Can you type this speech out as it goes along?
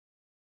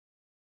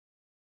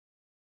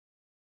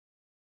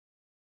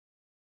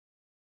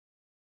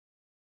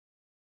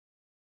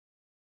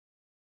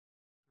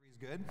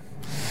Good.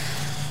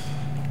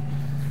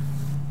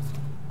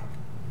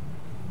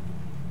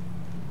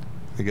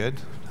 We good?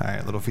 All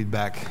right, a little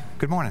feedback.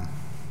 Good morning.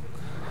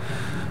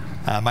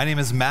 My name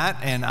is Matt,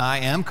 and I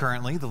am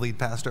currently the lead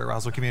pastor at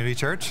Roswell Community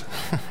Church.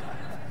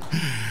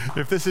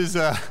 If this is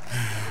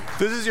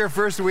your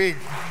first week,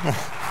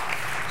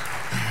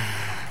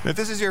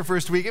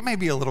 it may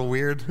be a little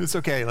weird. It's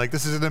okay.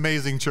 This is an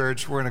amazing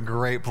church. We're in a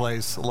great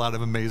place. A lot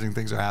of amazing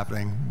things are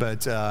happening.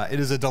 But it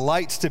is a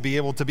delight to be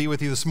able to be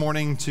with you this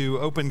morning to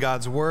open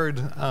God's Word.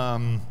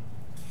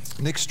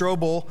 Nick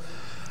Strobel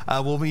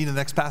will be the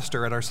next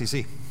pastor at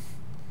RCC.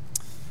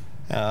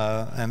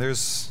 And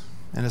there's,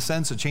 in a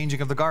sense, a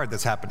changing of the guard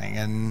that's happening.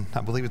 And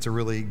I believe it's a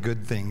really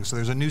good thing. So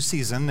there's a new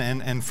season.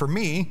 And for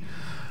me,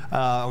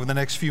 over the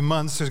next few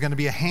months, there's going to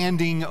be a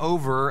handing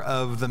over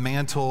of the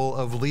mantle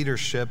of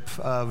leadership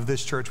of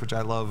this church, which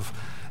I love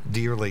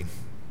dearly.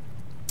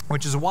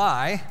 Which is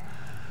why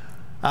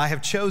I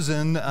have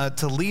chosen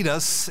to lead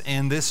us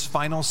in this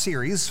final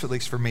series, at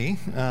least for me,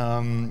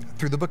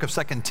 through the book of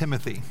 2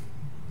 Timothy.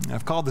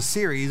 I've called the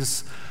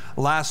series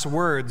Last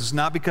Words,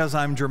 not because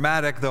I'm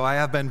dramatic, though I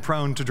have been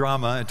prone to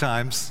drama at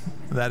times.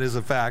 That is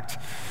a fact.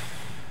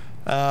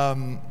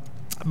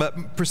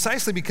 But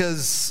precisely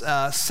because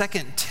 2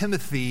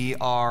 Timothy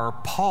are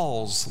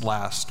Paul's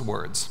last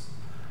words.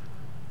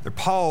 They're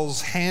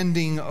Paul's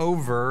handing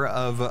over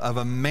of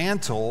a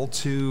mantle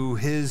to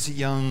his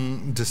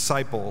young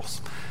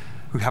disciples,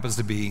 who happens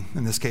to be,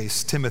 in this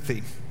case,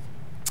 Timothy.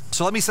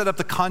 So let me set up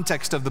the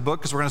context of the book,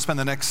 because we're going to spend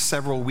the next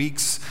several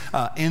weeks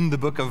in the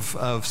book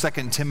of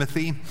 2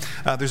 Timothy.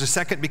 There's a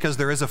second because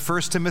there is a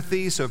 1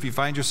 Timothy, so if you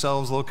find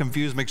yourselves a little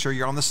confused, make sure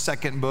you're on the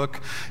second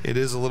book. It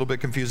is a little bit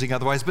confusing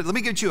otherwise, but let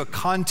me give you a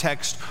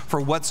context for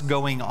what's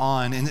going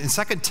on. In 2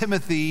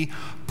 Timothy,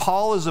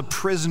 Paul is a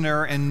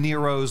prisoner in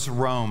Nero's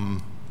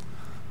Rome.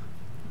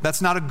 That's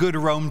not a good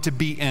Rome to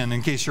be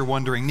in case you're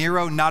wondering.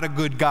 Nero, not a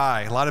good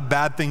guy. A lot of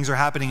bad things are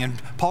happening,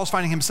 and Paul's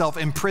finding himself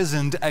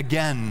imprisoned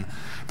again.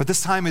 But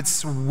this time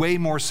it's way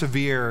more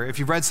severe. If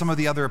you've read some of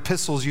the other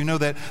epistles, you know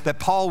that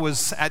Paul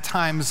was at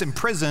times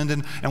imprisoned,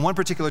 and one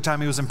particular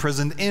time he was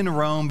imprisoned in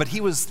Rome, but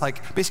he was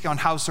basically on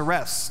house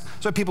arrest.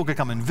 So people could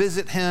come and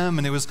visit him,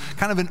 and it was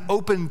kind of an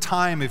open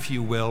time, if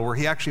you will, where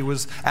he actually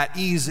was at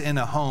ease in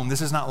a home.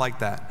 This is not like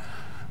that.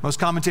 Most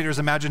commentators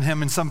imagine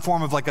him in some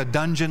form of a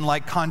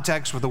dungeon-like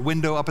context with a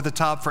window up at the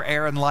top for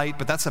air and light,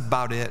 but that's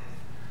about it.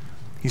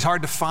 He's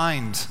hard to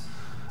find.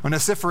 When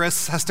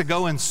Onesiphorus has to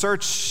go and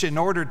search in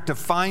order to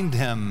find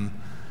him,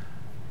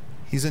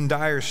 he's in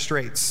dire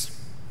straits.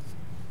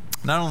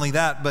 Not only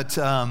that, but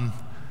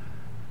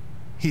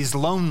he's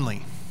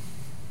lonely.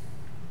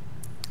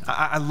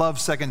 I love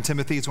 2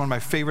 Timothy. It's one of my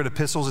favorite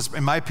epistles. It's,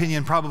 in my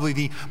opinion, probably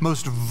the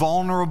most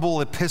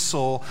vulnerable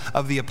epistle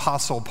of the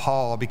Apostle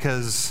Paul,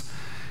 because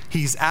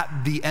he's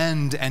at the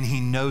end and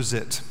he knows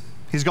it.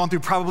 He's gone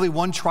through probably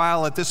one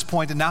trial at this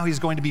point, and now he's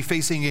going to be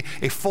facing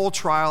a full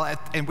trial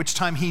at which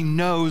time he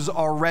knows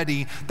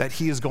already that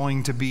he is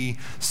going to be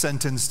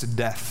sentenced to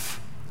death.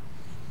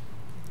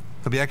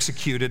 He'll be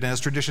executed, and as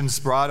traditions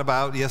brought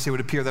about, yes, it would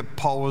appear that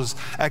Paul was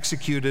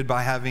executed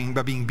by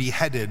being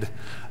beheaded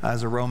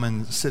as a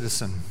Roman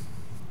citizen.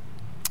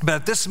 But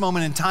at this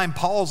moment in time,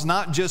 Paul's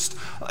not just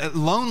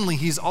lonely,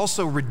 he's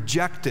also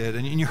rejected.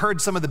 And you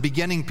heard some of the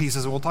beginning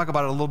pieces, and we'll talk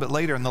about it a little bit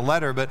later in the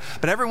letter, but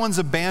everyone's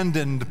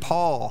abandoned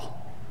Paul.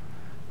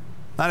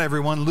 Not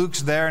everyone.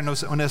 Luke's there, and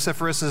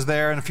Onesiphorus is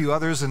there, and a few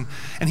others. And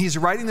he's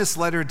writing this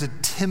letter to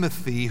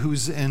Timothy,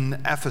 who's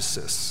in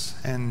Ephesus.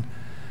 And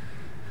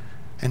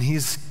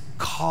he's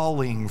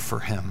calling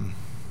for him.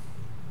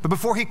 But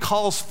before he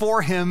calls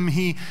for him,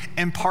 he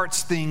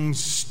imparts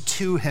things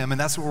to him. And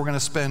that's what we're going to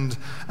spend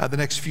the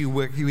next few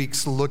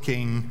weeks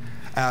looking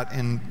at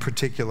in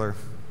particular.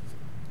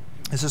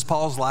 This is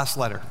Paul's last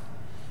letter.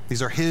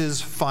 These are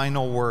his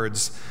final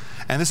words.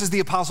 And this is the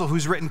apostle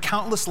who's written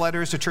countless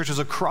letters to churches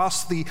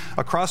across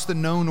the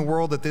known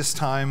world at this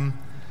time.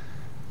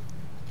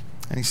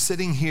 And he's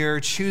sitting here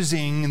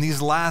choosing in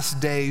these last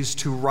days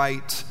to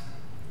write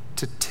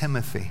to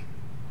Timothy.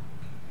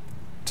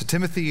 To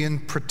Timothy in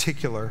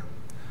particular.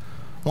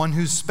 One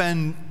who's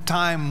spent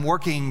time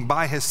working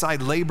by his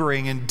side,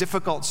 laboring in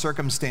difficult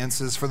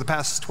circumstances for the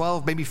past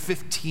 12, maybe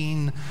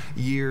 15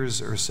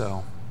 years or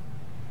so.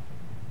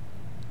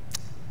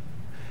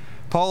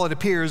 Paul, it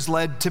appears,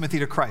 led Timothy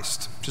to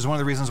Christ, which is one of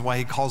the reasons why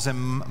he calls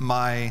him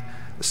my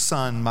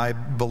son, my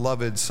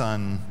beloved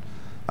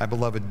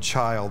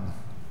child.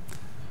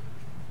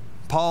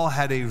 Paul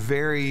had a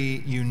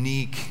very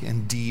unique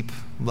and deep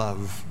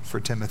love for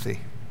Timothy.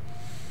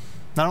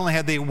 Not only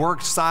had they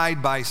worked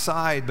side by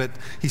side, but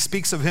he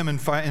speaks of him in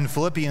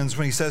Philippians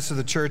when he says to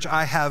the church,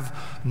 I have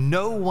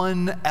no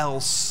one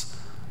else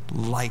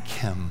like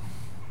him.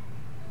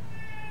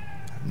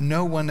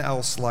 No one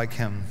else like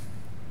him.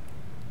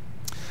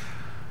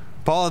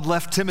 Paul had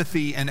left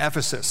Timothy in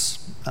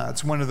Ephesus.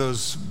 It's one of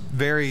those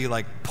very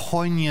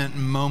poignant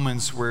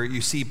moments where you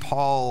see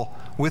Paul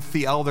with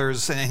the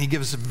elders, and he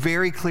gives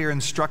very clear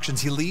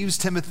instructions. He leaves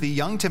Timothy,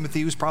 young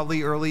Timothy, who's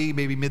probably early,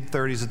 maybe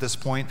mid-30s at this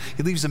point.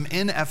 He leaves him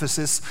in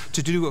Ephesus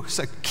to do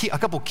a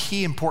couple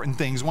key important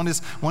things. One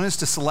is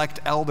to select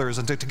elders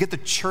and to get the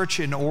church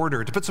in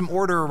order, to put some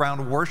order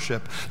around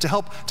worship, to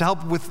help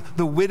with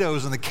the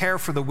widows and the care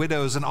for the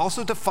widows, and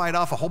also to fight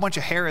off a whole bunch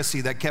of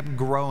heresy that kept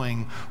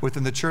growing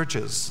within the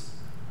churches.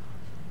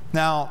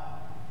 Now,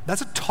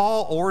 that's a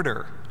tall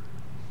order.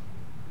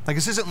 Like,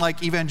 this isn't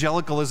like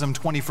evangelicalism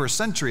 21st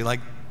century.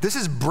 Like, this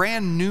is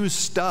brand new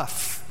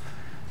stuff.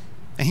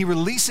 And he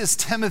releases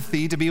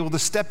Timothy to be able to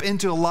step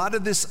into a lot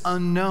of this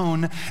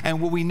unknown. And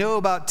what we know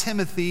about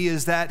Timothy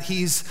is that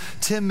he's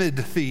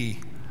timid-thy.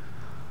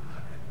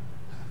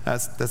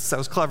 That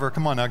was clever.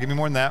 Come on now, give me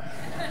more than that.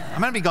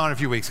 I'm going to be gone in a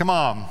few weeks. Come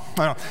on.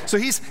 So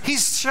he's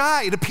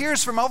shy. It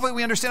appears from all that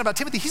we understand about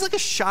Timothy, he's like a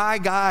shy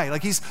guy.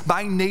 Like, he's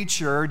by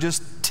nature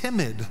just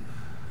timid.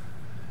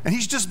 And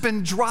he's just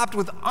been dropped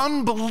with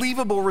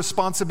unbelievable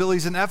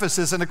responsibilities in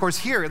Ephesus. And of course,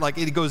 here, like,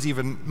 it goes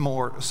even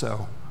more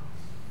so.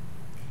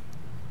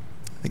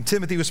 I think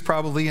Timothy was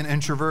probably an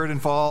introvert, and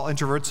for all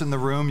introverts in the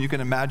room, you can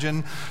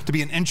imagine to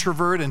be an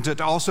introvert and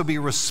to also be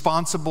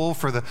responsible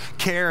for the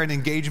care and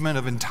engagement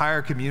of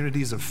entire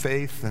communities of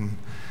faith, and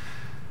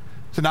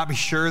to not be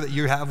sure that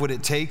you have what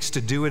it takes to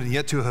do it, and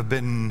yet to have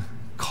been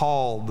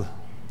called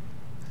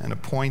and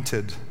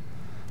appointed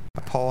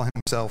by Paul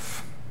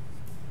himself.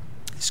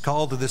 He's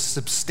called to this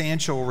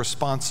substantial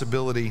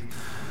responsibility.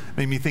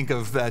 Made me think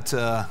of that,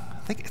 I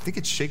think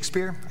it's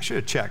Shakespeare. I should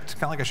have checked.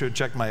 Kind of like I should have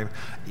checked my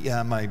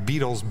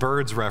Beatles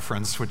Birds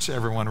reference, which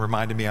everyone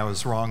reminded me I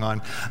was wrong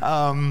on.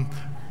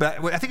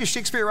 But I think it's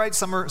Shakespeare, right?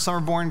 Some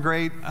are born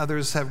great,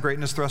 others have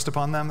greatness thrust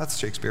upon them. That's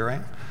Shakespeare,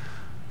 right?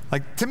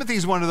 Like,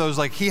 Timothy's one of those,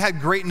 like, he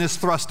had greatness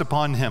thrust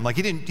upon him. Like,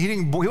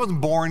 he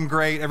wasn't born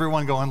great.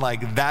 Everyone going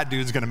like, that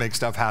dude's going to make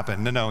stuff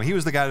happen. No, he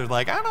was the guy who's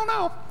like, I don't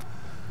know.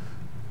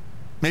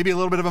 Maybe a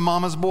little bit of a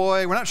mama's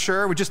boy. We're not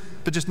sure. But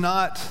just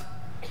not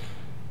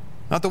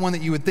the one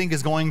that you would think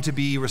is going to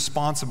be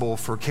responsible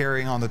for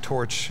carrying on the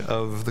torch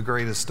of the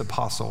greatest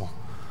apostle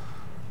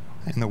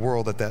in the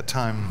world at that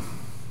time.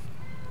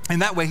 In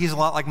that way, he's a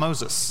lot like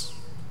Moses,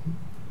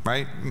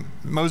 right?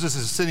 Moses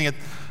is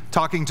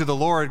talking to the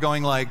Lord,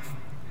 going like,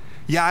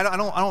 yeah, I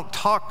don't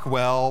talk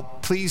well.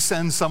 Please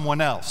send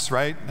someone else,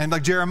 right? And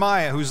like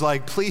Jeremiah, who's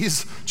like,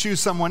 please choose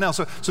someone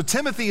else. So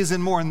Timothy is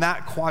more in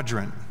that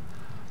quadrant.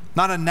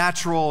 Not a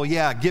natural,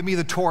 yeah, give me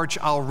the torch,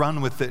 I'll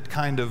run with it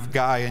kind of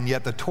guy, and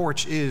yet the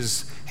torch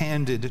is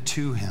handed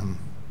to him.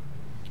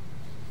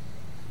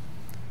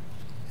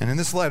 And in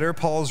this letter,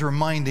 Paul's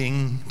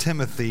reminding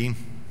Timothy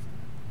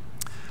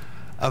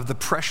of the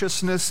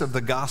preciousness of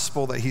the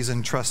gospel that he's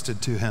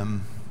entrusted to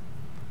him.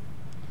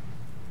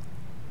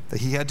 That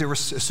he had to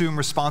assume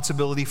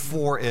responsibility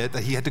for it,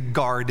 that he had to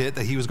guard it,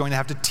 that he was going to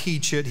have to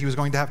teach it, he was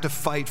going to have to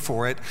fight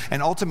for it,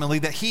 and ultimately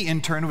that he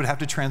in turn would have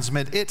to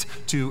transmit it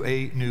to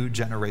a new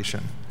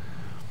generation.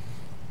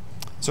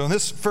 So in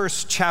this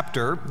first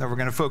chapter that we're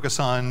going to focus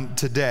on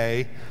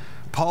today,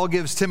 Paul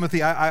gives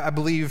Timothy, I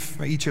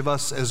believe each of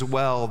us as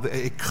well,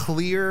 a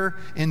clear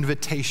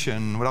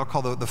invitation, what I'll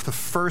call the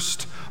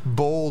first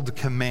bold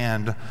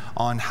command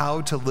on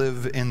how to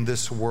live in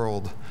this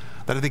world,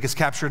 that I think is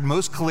captured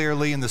most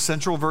clearly in the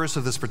central verse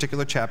of this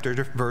particular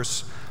chapter,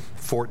 verse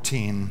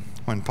 14,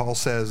 when Paul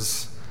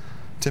says,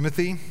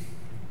 Timothy,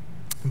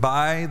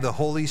 by the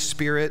Holy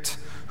Spirit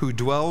who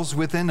dwells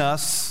within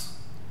us,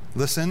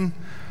 listen,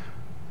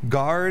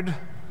 guard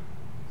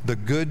the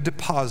good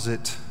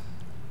deposit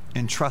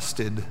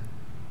entrusted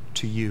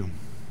to you.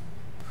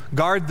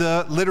 Guard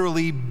the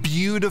literally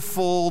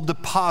beautiful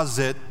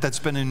deposit that's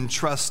been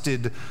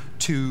entrusted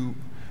to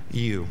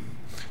you.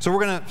 So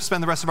we're going to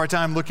spend the rest of our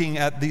time looking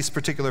at these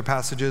particular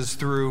passages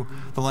through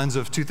the lens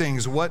of two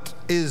things. What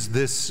is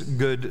this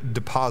good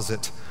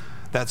deposit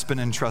that's been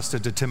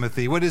entrusted to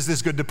Timothy? What is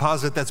this good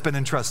deposit that's been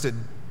entrusted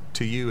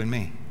to you and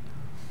me?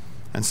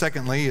 And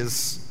secondly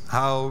is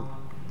how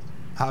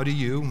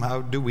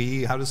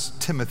does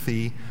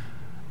Timothy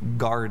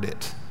guard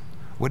it?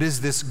 What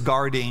does this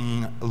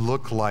guarding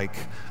look like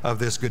of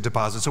this good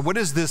deposit? So what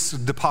is this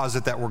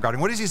deposit that we're guarding?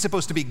 What is he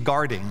supposed to be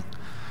guarding?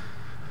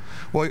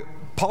 Well,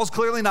 Paul's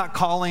clearly not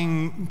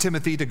calling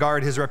Timothy to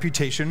guard his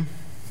reputation.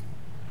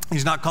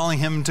 He's not calling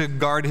him to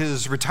guard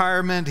his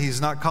retirement. He's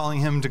not calling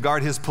him to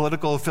guard his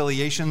political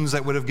affiliations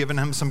that would have given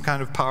him some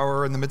kind of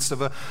power in the midst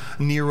of a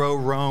Nero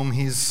Rome.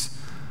 He's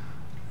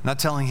not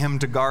telling him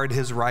to guard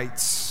his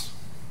rights.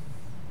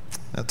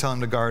 Not telling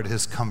him to guard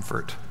his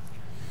comfort.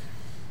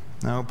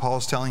 No,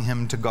 Paul's telling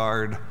him to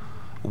guard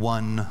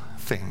one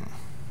thing.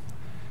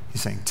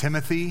 He's saying,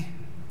 Timothy,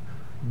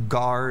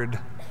 guard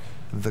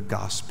the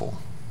gospel.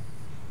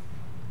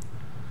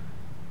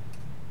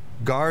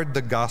 Guard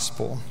the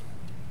gospel.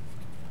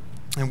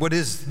 And what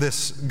is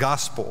this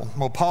gospel?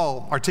 Well,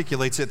 Paul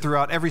articulates it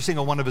throughout every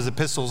single one of his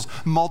epistles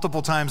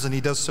multiple times, and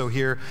he does so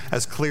here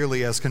as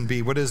clearly as can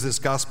be. What is this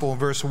gospel?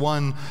 Verse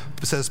 1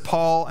 says,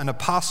 Paul, an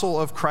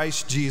apostle of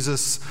Christ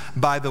Jesus,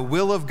 by the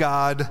will of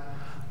God,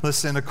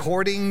 listen,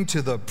 according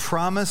to the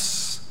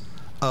promise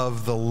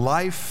of the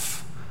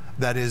life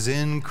that is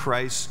in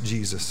Christ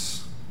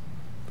Jesus.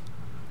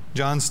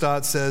 John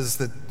Stott says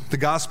that the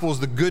gospel is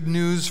the good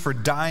news for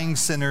dying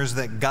sinners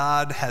that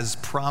God has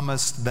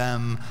promised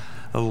them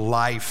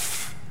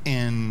life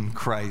in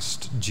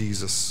Christ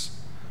Jesus.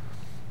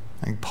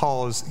 And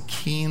Paul is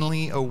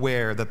keenly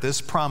aware that this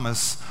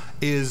promise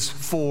is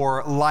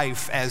for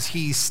life as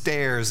he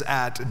stares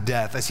at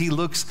death. As he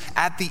looks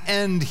at the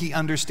end, he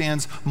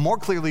understands more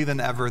clearly than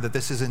ever that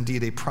this is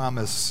indeed a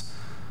promise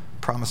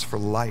for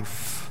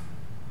life.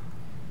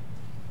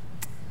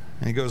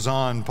 And he goes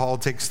on, Paul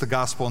takes the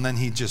gospel and then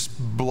he just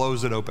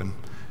blows it open.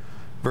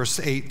 Verse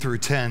 8 through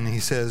 10, he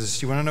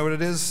says, you want to know what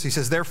it is? He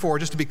says, therefore,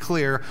 just to be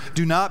clear,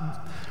 do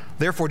not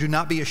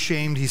be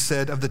ashamed, he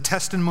said, of the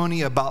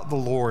testimony about the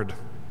Lord,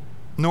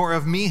 nor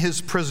of me,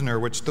 his prisoner,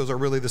 which those are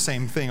really the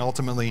same thing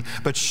ultimately,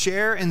 but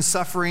share in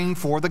suffering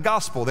for the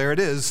gospel. There it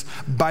is,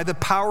 by the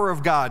power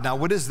of God. Now,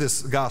 what is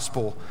this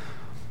gospel?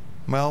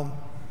 Well,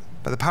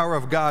 by the power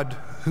of God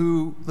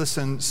who,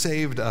 listen,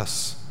 saved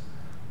us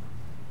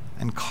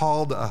and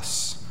called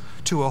us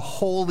to a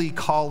holy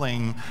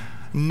calling,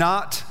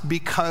 not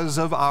because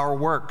of our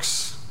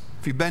works.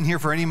 If you've been here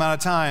for any amount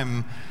of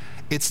time,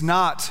 it's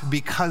not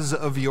because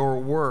of your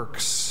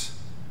works,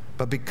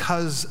 but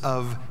because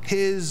of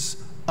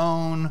his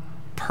own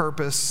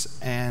purpose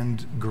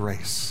and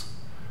grace,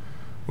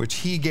 which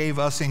he gave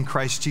us in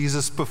Christ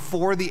Jesus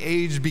before the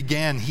age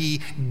began.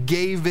 He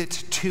gave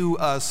it to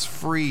us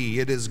free.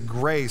 It is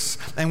grace,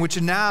 and which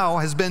now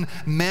has been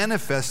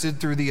manifested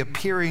through the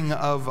appearing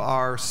of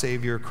our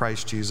Savior,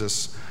 Christ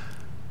Jesus,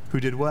 who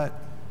did what?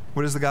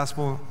 What does the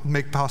gospel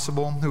make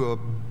possible? Who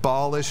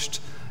abolished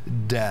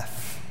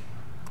death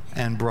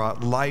and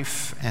brought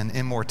life and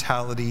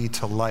immortality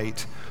to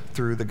light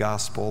through the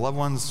gospel. Loved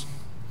ones,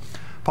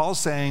 Paul's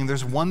saying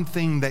there's one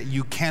thing that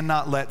you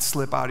cannot let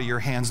slip out of your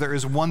hands. There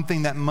is one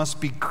thing that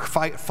must be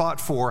fought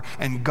for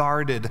and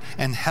guarded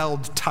and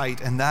held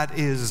tight, and that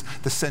is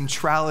the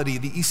centrality,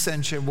 the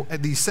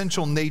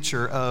essential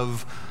nature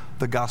of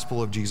the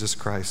gospel of Jesus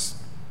Christ.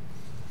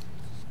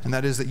 And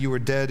that is that you were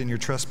dead in your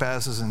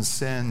trespasses and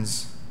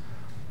sins,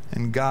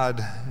 and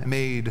God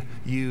made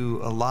you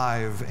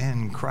alive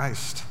in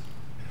Christ.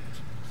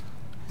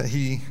 That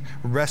he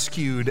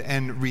rescued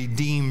and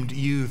redeemed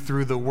you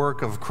through the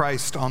work of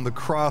Christ on the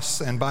cross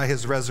and by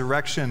his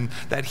resurrection,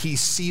 that he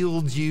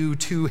sealed you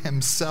to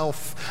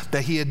himself,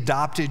 that he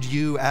adopted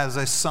you as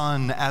a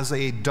son, as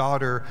a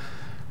daughter,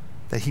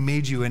 that he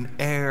made you an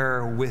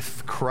heir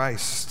with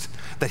Christ,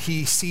 that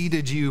he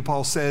seated you,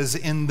 Paul says,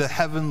 in the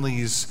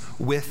heavenlies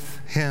with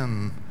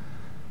him.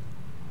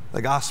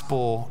 The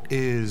gospel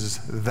is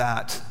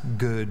that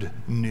good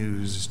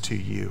news to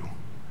you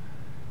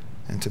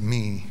and to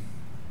me,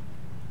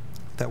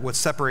 that what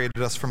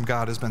separated us from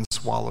God has been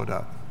swallowed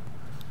up.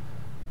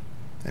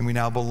 And we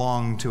now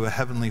belong to a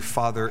heavenly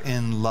Father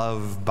in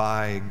love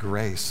by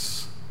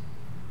grace.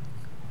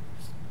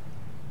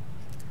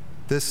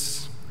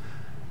 This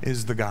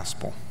is the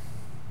gospel.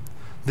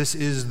 This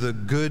is the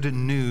good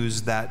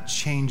news that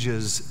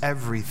changes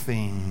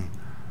everything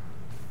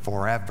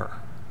forever.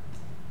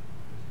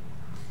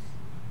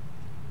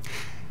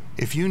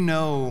 If you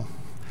know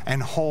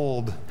and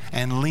hold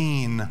and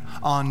lean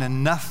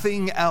on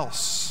nothing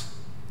else,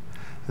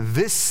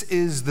 this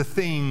is the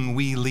thing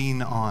we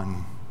lean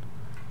on.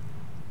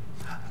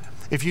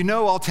 If you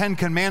know all 10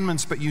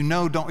 commandments, but you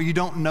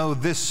don't know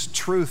this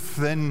truth,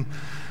 then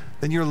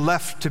you're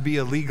left to be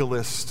a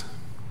legalist.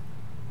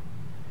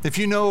 If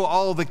you know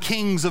all the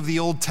kings of the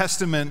Old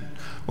Testament,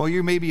 well,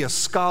 you may be a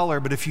scholar,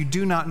 but if you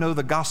do not know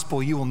the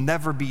gospel, you will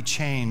never be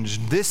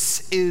changed.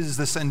 This is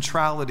the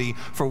centrality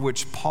for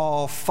which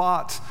Paul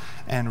fought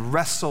and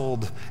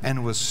wrestled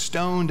and was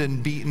stoned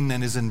and beaten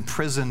and is in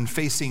prison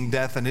facing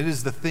death. And it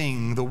is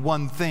the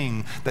one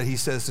thing that he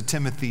says to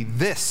Timothy,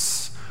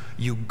 this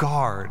you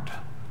guard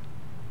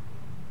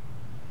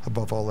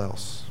above all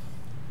else.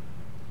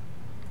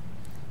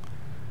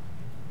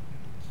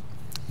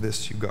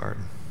 This you guard.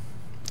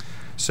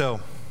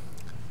 So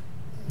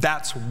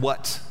that's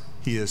what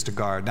he is to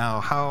guard. Now,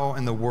 how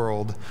in the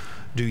world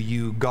do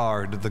you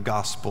guard the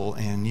gospel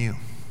in you?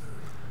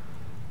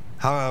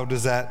 How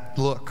does that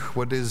look?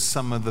 What is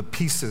some of the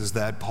pieces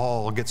that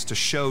Paul gets to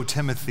show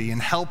Timothy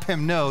and help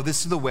him know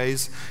this is the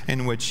ways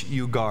in which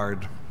you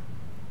guard?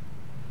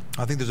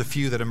 I think there's a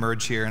few that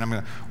emerge here, and I'm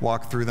going to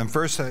walk through them.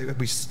 First,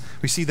 we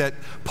see that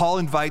Paul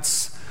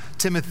invites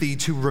Timothy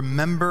to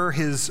remember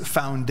his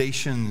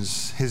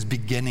foundations, his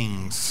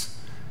beginnings,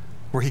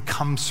 where he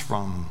comes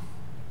from.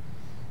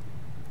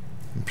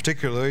 And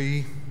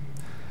particularly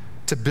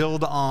to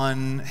build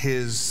on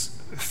his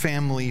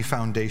family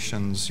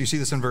foundations. You see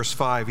this in verse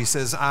 5. He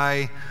says,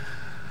 I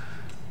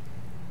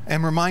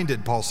am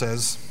reminded, Paul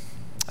says,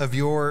 of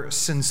your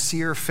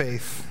sincere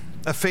faith,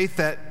 a faith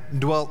that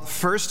dwelt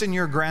first in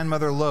your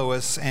grandmother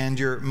Lois and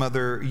your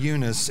mother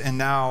Eunice, and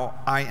now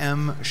I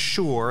am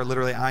sure,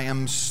 literally I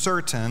am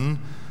certain,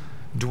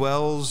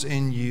 dwells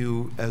in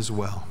you as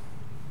well.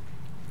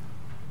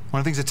 One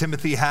of the things that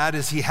Timothy had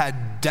is he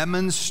had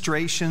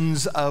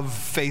demonstrations of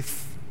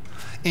faith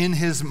in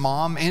his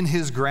mom, in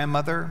his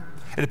grandmother.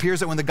 It appears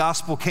that when the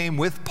gospel came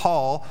with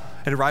Paul,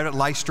 it arrived at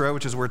Lystra,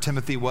 which is where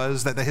Timothy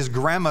was, that his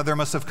grandmother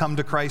must have come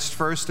to Christ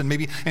first and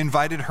maybe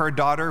invited her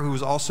daughter, who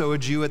was also a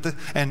Jew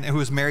and who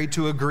was married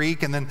to a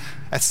Greek. And then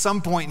at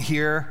some point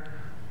here,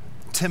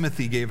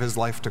 Timothy gave his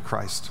life to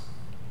Christ.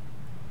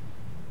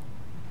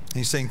 And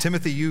he's saying,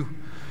 Timothy,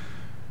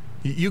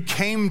 you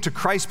came to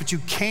Christ, but you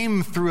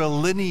came through a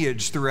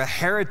lineage, through a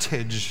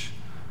heritage,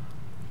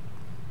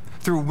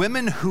 through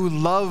women who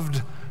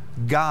loved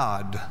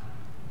God.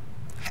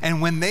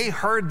 And when they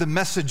heard the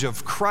message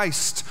of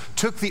Christ,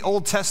 took the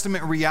Old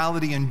Testament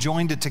reality and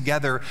joined it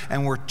together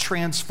and were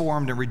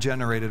transformed and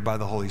regenerated by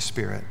the Holy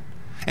Spirit.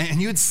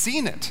 And you'd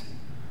seen it.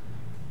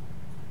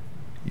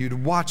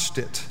 You'd watched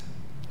it.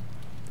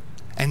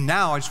 And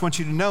now I just want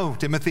you to know,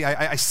 Timothy,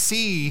 I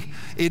see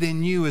it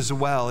in you as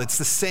well. It's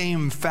the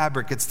same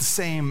fabric. It's the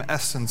same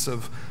essence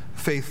of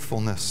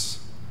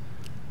faithfulness.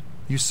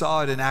 You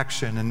saw it in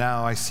action, and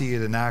now I see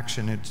it in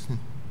action. It's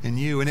in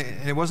you. And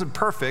it wasn't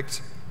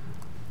perfect.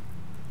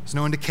 There's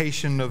no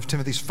indication of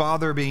Timothy's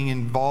father being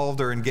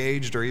involved or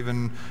engaged or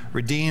even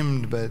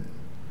redeemed, but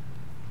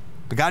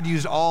God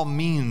used all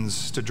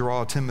means to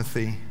draw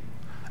Timothy.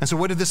 And so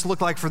what did this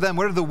look like for them?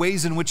 What are the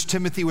ways in which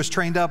Timothy was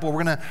trained up? Well,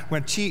 we're going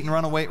to cheat and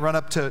run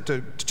up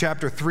to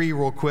chapter 3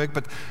 real quick,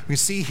 but we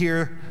see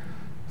here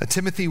that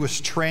Timothy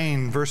was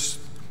trained. Verse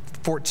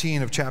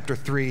 14 of chapter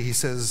 3, he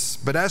says,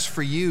 "But as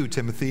for you,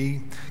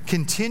 Timothy,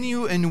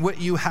 continue in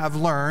what you have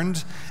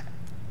learned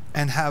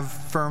and have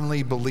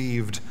firmly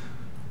believed,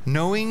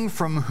 knowing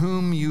from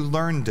whom you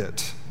learned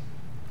it,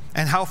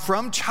 and how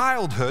from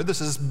childhood,"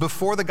 this is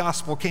before the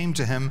gospel came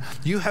to him,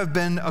 "you have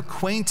been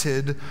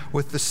acquainted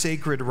with the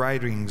sacred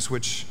writings,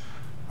 which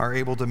are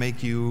able to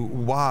make you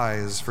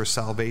wise for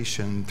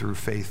salvation through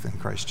faith in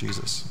Christ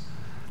Jesus."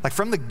 Like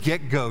from the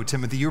get-go,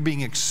 Timothy, you're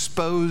being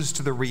exposed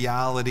to the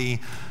reality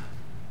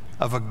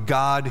of a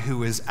God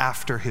who is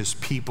after his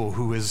people,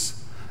 who is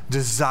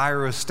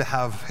desirous to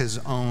have his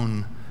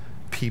own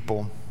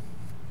people.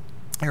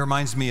 It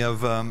reminds me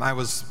of,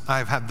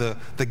 I've had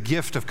the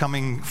gift of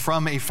coming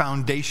from a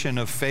foundation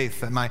of faith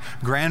that my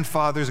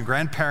grandfathers and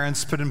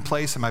grandparents put in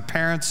place and my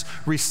parents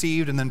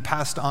received and then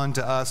passed on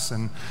to us.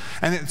 And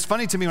it's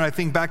funny to me when I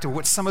think back to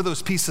what some of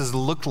those pieces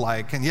looked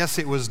like. And yes,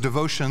 it was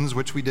devotions,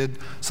 which we did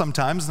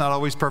sometimes, not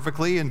always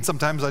perfectly, and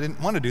sometimes I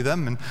didn't want to do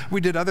them. And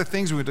we did other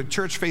things. We went to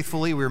church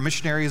faithfully. We were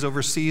missionaries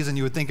overseas, and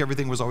you would think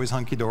everything was always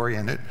hunky-dory,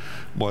 and it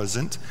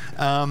wasn't.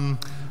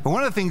 But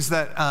one of the things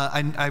that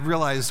I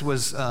realized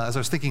was, as I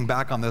was thinking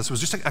back on this, was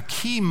just a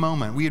key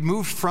moment. We had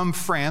moved from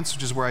France,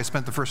 which is where I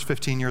spent the first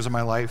 15 years of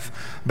my life,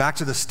 back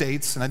to the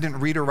States, and I didn't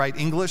read or write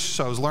English,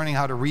 so I was learning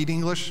how to read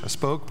English. I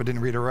spoke, but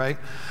didn't read or write.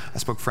 I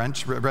spoke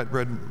French,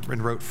 read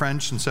and wrote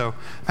French, and so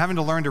having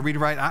to learn to read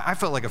and write, I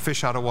felt like a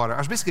fish out of water. I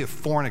was basically a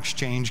foreign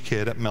exchange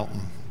kid at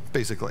Milton,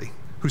 basically,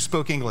 who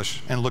spoke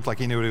English and looked like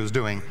he knew what he was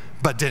doing,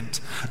 but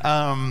didn't.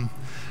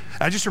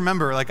 I just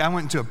remember, I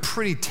went into a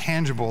pretty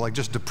tangible,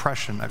 just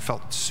depression. I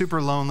felt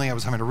super lonely. I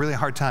was having a really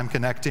hard time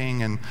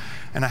connecting, and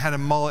I had a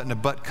mullet and a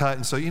butt cut,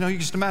 and so, you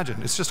just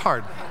imagine, it's just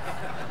hard.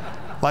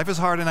 Life is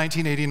hard in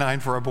 1989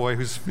 for a boy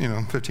who's,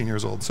 15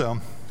 years old, so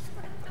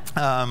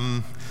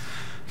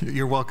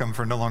you're welcome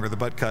for no longer the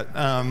butt cut.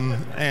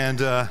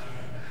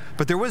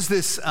 But there was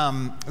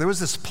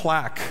this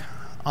plaque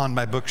on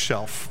my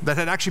bookshelf that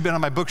had actually been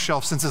on my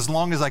bookshelf since as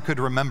long as I could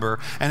remember,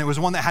 and it was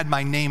one that had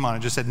my name on it.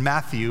 It just said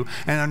Matthew,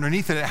 and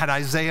underneath it had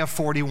Isaiah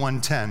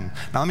 41:10.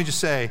 Now let me just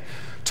say,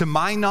 to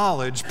my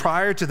knowledge,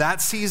 prior to that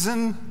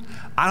season,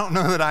 I don't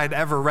know that I'd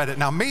ever read it.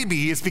 Now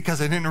maybe it's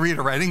because I didn't read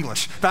or write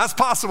English. That's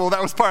possible.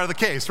 That was part of the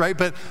case, right?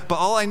 But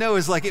all I know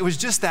is it was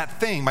just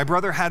that thing. My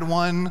brother had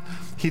one.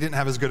 He didn't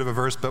have as good of a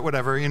verse, but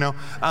whatever,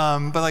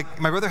 But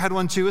my brother had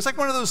one too. It's like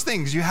one of those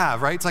things you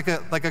have, right? It's like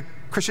a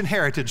Christian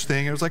heritage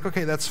thing. It was like,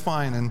 okay, that's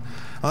fine. And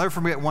I'll never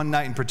forget one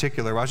night in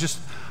particular where I was just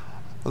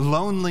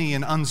lonely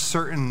and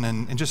uncertain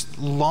and just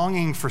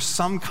longing for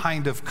some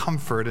kind of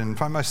comfort, and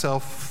find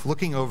myself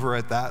looking over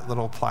at that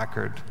little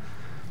placard.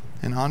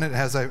 And on it,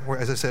 as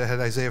I said, it had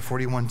Isaiah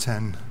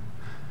 41:10.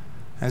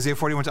 Isaiah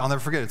 41:10, I'll never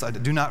forget it. It's,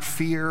 "Do not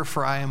fear,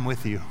 for I am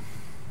with you.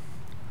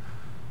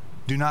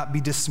 Do not be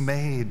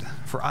dismayed,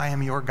 for I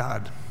am your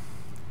God.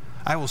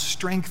 I will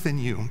strengthen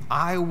you.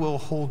 I will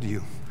hold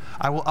you.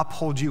 I will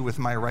uphold you with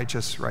my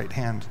righteous right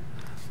hand."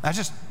 I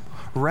just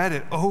read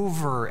it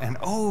over and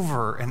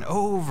over and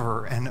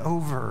over and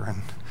over,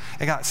 and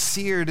it got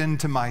seared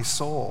into my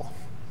soul.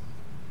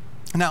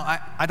 Now,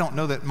 I don't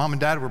know that mom and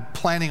dad were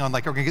planning on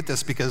we're going to get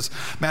this because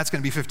Matt's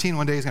going to be 15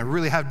 one day. He's going to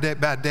really have a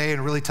bad day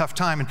and a really tough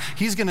time, and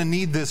he's going to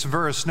need this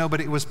verse. No,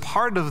 but it was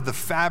part of the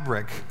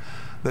fabric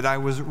that I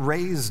was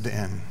raised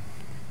in.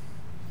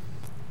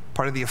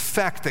 Part of the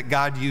effect that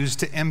God used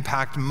to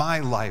impact my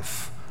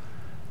life,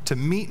 to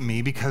meet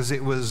me, because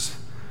it was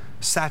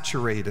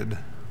saturated.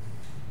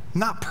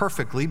 Not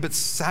perfectly, but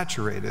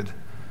saturated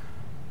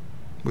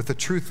with the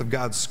truth of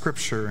God's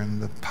scripture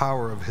and the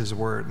power of his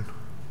word.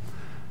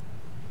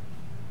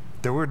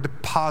 There were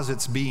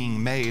deposits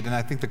being made, and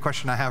I think the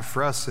question I have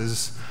for us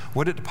is,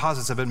 what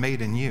deposits have been made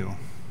in you?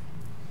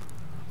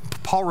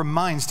 Paul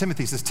reminds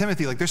Timothy, says,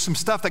 Timothy, like there's some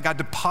stuff that got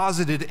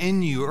deposited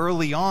in you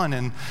early on.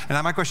 And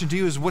my question to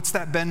you is, what's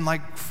that been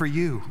like for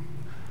you?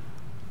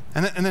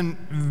 And then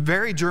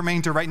very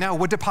germane to right now,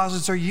 what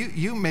deposits are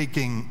you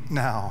making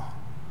now?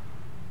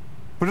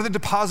 What are the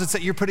deposits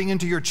that you're putting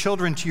into your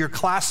children, to your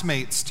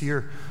classmates, to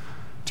your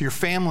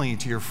family,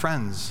 to your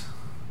friends?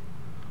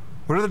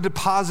 What are the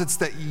deposits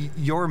that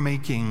you're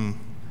making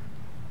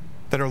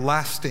that are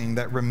lasting,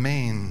 that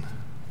remain?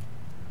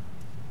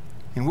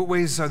 In what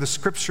ways are the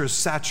scriptures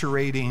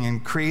saturating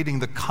and creating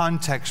the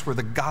context where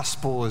the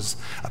gospel is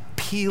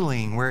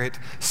appealing, where it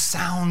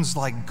sounds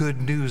like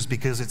good news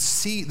because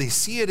they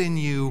see it in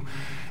you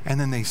and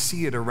then they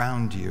see it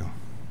around you?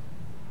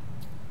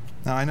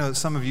 Now, I know that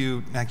some of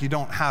you, you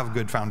don't have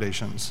good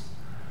foundations.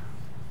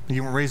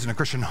 You weren't raised in a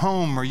Christian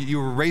home, or you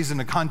were raised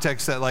in a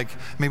context that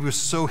maybe was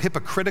so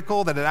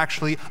hypocritical that it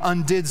actually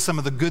undid some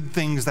of the good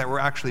things that were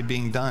actually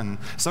being done.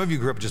 Some of you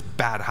grew up in just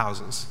bad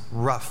houses,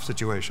 rough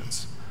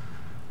situations.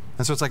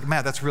 And so it's like,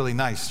 man, that's really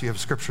nice. You have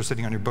scripture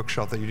sitting on your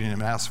bookshelf that you didn't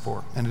even ask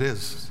for. And it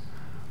is.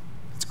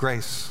 It's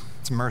grace.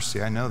 It's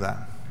mercy. I know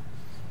that.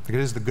 It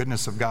is the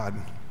goodness of God.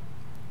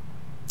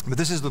 But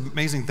this is the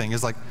amazing thing,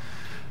 is it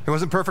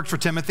wasn't perfect for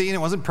Timothy, and it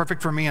wasn't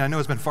perfect for me, and I know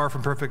it's been far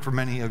from perfect for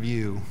many of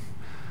you.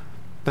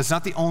 But it's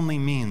not the only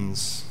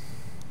means.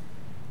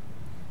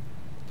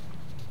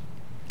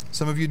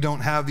 Some of you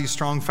don't have these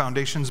strong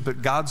foundations,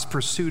 but God's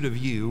pursuit of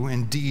you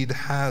indeed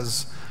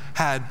has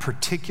had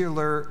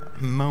particular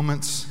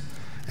moments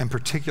and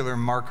particular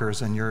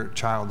markers in your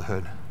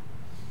childhood.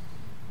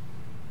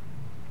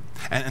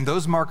 And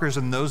those markers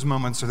and those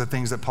moments are the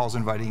things that Paul's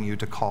inviting you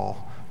to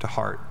call to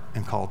heart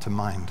and call to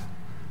mind.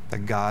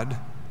 That God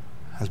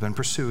has been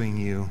pursuing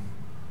you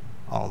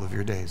all of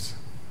your days.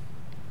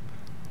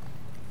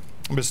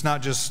 But it's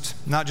not just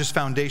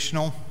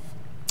foundational.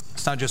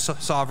 It's not just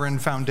sovereign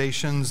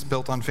foundations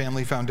built on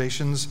family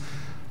foundations.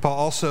 Paul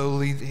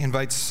also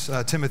invites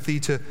Timothy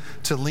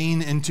to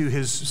lean into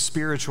his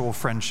spiritual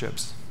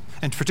friendships,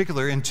 in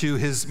particular into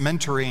his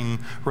mentoring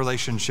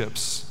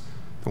relationships,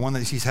 the one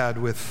that he's had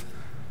with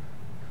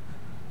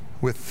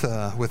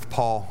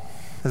Paul.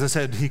 As I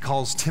said, he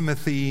calls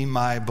Timothy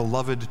my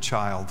beloved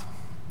child.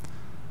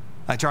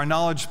 To our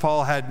knowledge,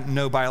 Paul had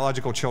no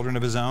biological children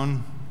of his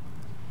own.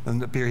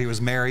 Doesn't appear he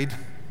was married.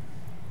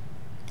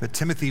 But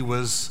Timothy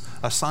was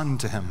a son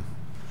to him.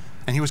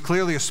 And he was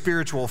clearly a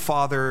spiritual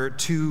father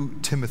to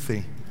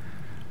Timothy.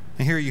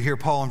 And here you hear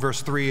Paul in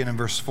verse 3 and in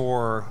verse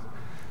 4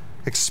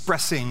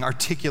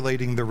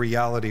 articulating the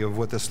reality of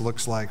what this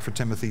looks like for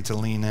Timothy to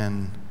lean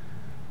in.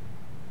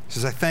 He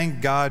says, I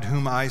thank God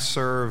whom I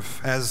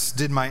serve, as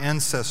did my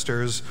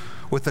ancestors,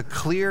 with a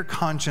clear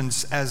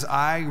conscience as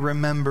I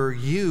remember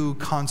you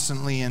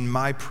constantly in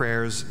my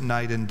prayers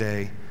night and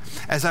day.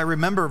 As I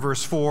remember,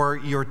 verse 4,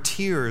 your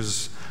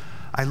tears,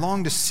 I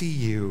long to see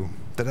you,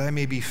 that I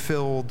may be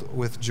filled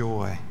with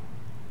joy.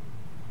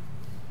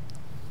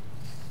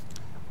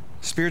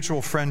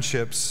 Spiritual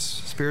friendships,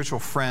 spiritual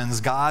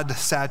friends,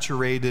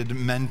 God-saturated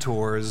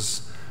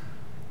mentors,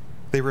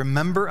 they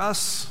remember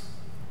us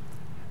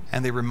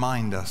and they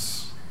remind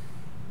us.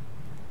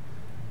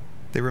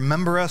 They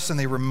remember us and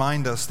they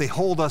remind us. They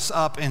hold us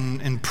up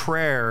in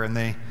prayer, and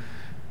they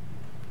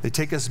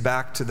take us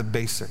back to the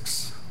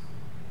basics.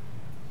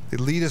 They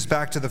lead us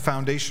back to the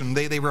foundation.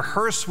 They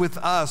rehearse with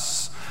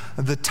us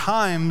the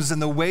times and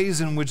the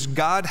ways in which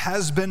God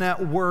has been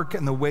at work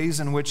and the ways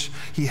in which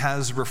he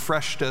has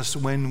refreshed us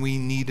when we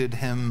needed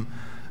him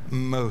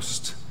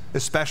most,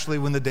 especially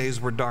when the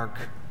days were dark.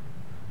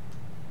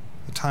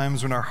 The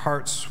times when our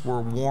hearts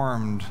were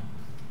warmed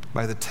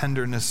by the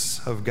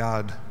tenderness of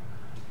God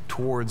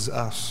towards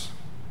us.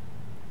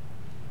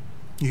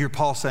 You hear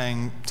Paul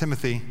saying,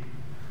 Timothy,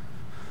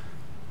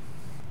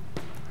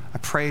 I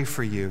pray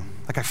for you.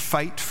 I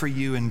fight for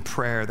you in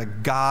prayer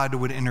that God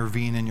would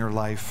intervene in your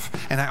life.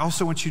 And I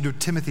also want you to,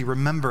 Timothy,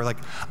 remember,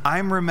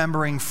 I'm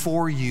remembering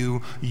for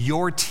you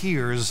your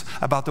tears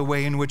about the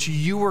way in which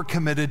you were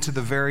committed to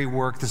the very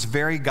work, this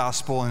very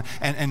gospel,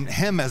 and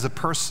him as a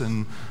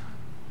person.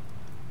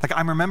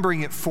 I'm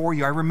remembering it for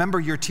you. I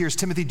remember your tears.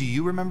 Timothy, do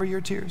you remember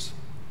your tears?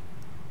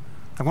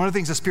 One of the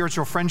things that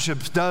spiritual friendship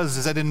does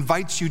is it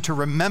invites you to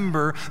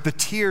remember the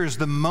tears,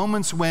 the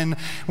moments when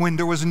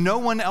there was no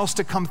one else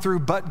to come through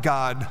but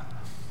God.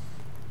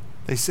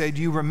 They say,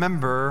 do you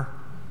remember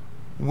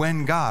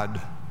when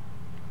God,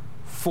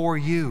 for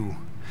you,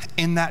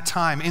 in that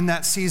time, in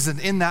that season,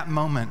 in that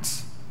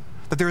moment,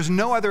 that there is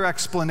no other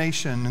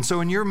explanation. And so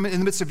in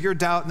the midst of your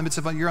doubt, in the midst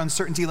of your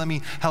uncertainty, let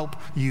me help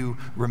you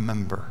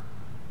remember.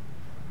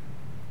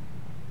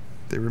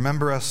 They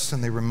remember us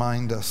and they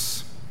remind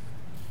us.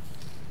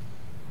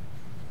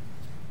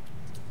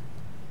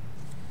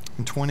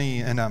 In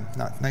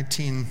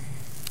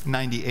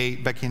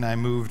 1998, Becky and I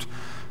moved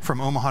from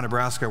Omaha,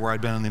 Nebraska, where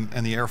I'd been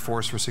in the Air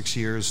Force for 6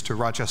 years, to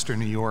Rochester,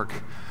 New York.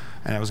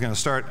 And I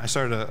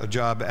started a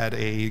job at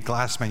a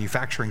glass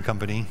manufacturing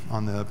company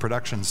on the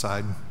production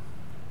side,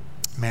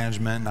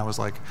 management, and I was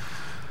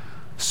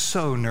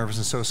so nervous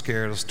and so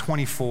scared. I was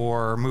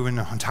 24, moving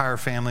an entire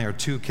family, our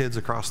 2 kids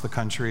across the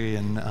country.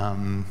 And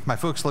my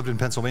folks lived in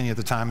Pennsylvania at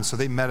the time, and so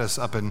they met us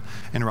up in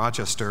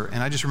Rochester.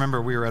 And I just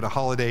remember we were at a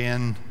Holiday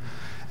Inn,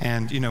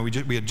 and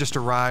we had just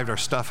arrived. Our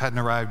stuff hadn't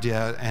arrived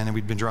yet, and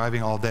we'd been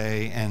driving all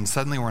day. And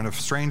suddenly we're in a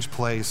strange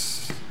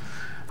place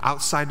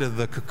outside of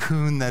the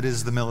cocoon that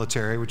is the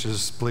military, which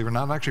is, believe it or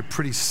not, actually a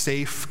pretty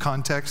safe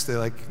context. They're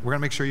like, we're gonna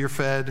make sure you're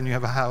fed and you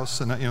have a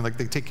house, and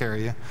they take care of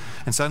you.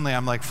 And suddenly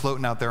I'm like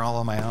floating out there all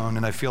on my own,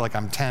 and I feel like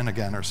I'm 10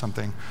 again or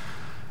something.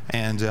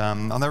 And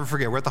I'll never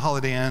forget, we're at the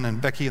Holiday Inn,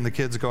 and Becky and the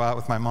kids go out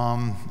with my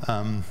mom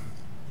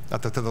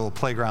at the little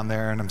playground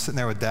there, and I'm sitting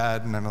there with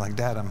Dad, and I'm like,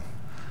 Dad,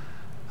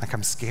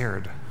 I'm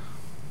scared.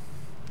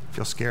 I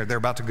feel scared. They're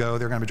about to go.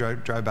 They're gonna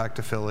drive back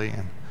to Philly,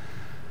 and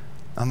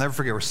I'll never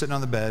forget, we're sitting on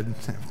the bed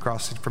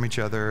across from each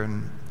other,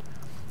 and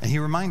he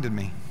reminded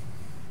me.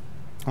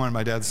 One of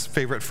my dad's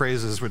favorite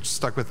phrases, which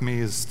stuck with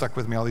me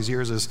all these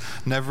years, is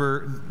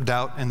never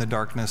doubt in the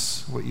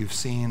darkness what you've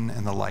seen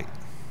in the light.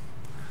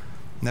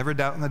 Never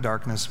doubt in the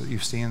darkness what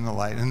you've seen in the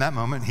light. And in that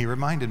moment, he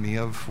reminded me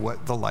of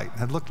what the light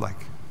had looked like.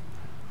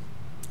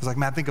 It was like,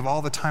 Matt, think of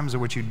all the times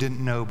of which you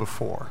didn't know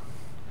before.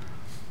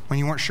 When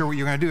you weren't sure what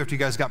you were going to do after you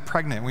guys got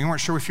pregnant, when you weren't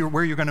sure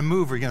where you're going to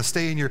move, or you're going to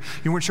stay in you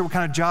weren't sure what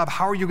kind of job,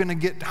 how are you going to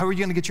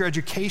get your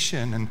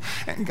education?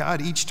 And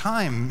God, each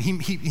time,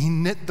 he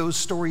knit those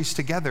stories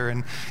together,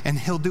 and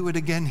he'll do it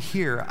again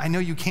here. I know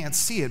you can't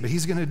see it, but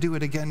he's going to do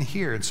it again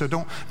here. And so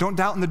don't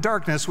doubt in the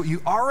darkness what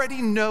you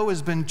already know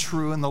has been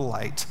true in the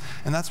light.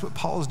 And that's what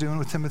Paul is doing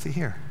with Timothy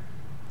here.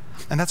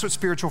 And that's what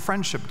spiritual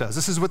friendship does.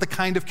 This is what the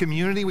kind of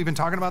community we've been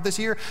talking about this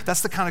year, that's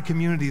the kind of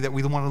community that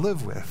we want to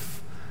live with.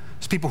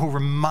 It's people who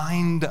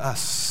remind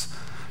us,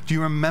 do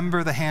you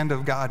remember the hand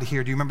of God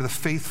here? Do you remember the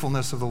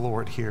faithfulness of the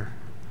Lord here?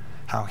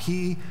 How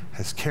he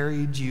has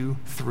carried you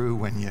through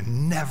when you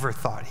never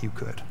thought you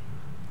could.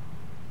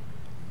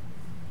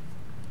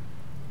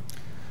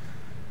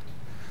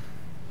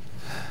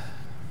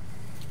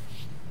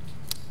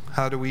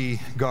 How do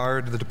we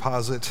guard the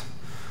deposit?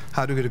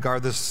 How do we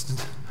guard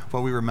this?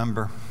 Well, we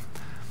remember.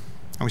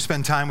 And we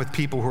spend time with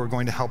people who are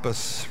going to help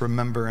us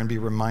remember and be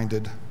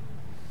reminded.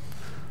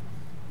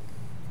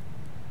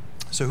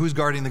 So who's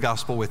guarding the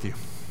gospel with you?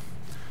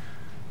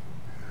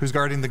 Who's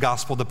guarding the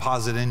gospel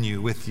deposit in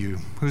you, with you?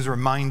 Who's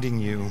reminding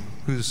you?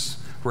 Who's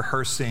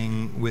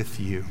rehearsing with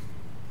you?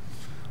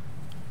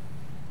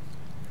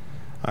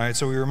 All right,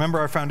 so we remember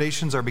our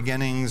foundations, our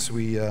beginnings.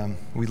 We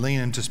lean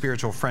into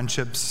spiritual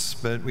friendships,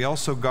 but we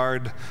also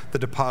guard the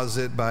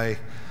deposit by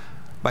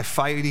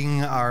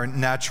fighting our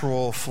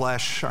natural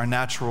flesh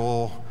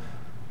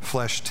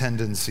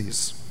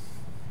tendencies.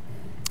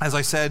 As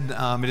I said,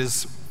 it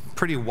is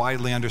pretty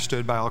widely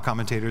understood by all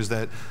commentators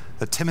that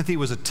Timothy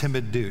was a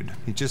timid dude.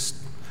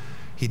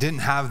 He didn't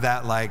have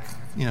that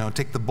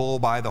take the bull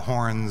by the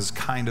horns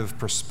kind of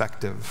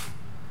perspective.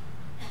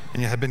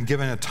 And he had been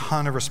given a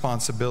ton of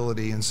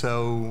responsibility. And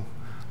so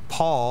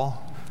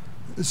Paul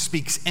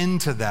speaks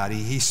into that.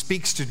 He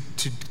speaks to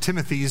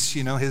Timothy's,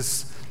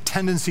 his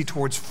tendency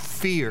towards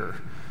fear,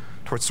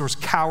 towards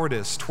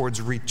cowardice,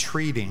 towards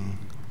retreating.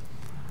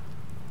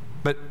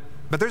 But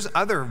there's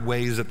other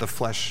ways that the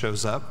flesh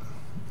shows up.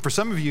 For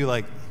some of you,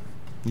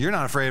 you're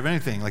not afraid of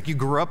anything. You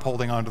grew up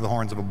holding on to the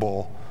horns of a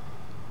bull.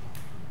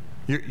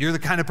 You're the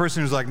kind of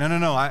person who's like,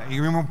 no.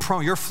 You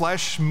remember your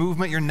flesh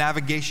movement, your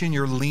navigation,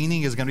 your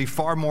leaning is going to be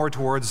far more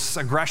towards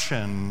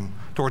aggression,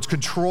 towards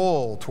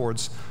control,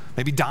 towards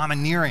maybe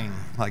domineering.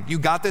 You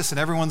got this and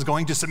everyone's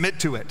going to submit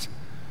to it.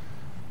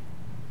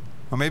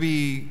 Or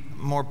maybe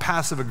more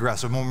passive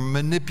aggressive, more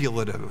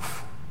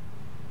manipulative,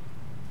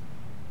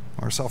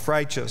 or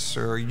self-righteous,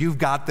 or you've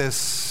got this,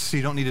 so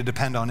you don't need to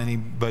depend on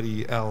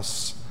anybody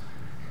else.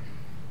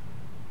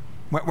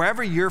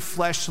 Wherever your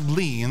flesh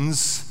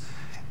leans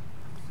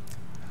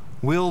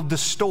will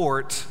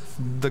distort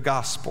the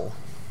gospel.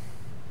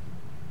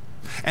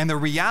 And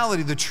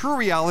the true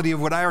reality of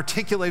what I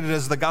articulated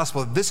as the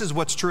gospel, this is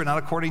what's true, not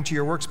according to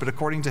your works, but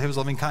according to his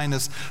loving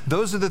kindness,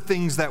 those are the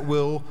things that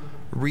will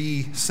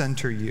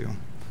recenter you.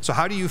 So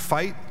how do you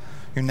fight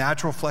your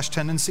natural flesh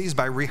tendencies?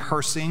 By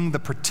rehearsing the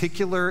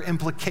particular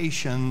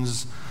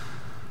implications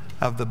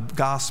of the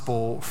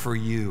gospel for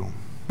you,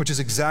 which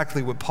is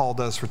exactly what Paul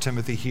does for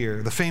Timothy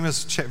here. The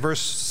famous verse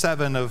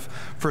 7 of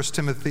 2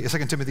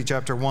 Timothy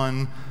chapter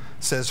 1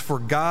 says, "For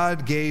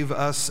God gave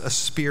us a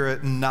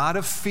spirit not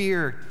of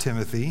fear,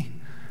 Timothy,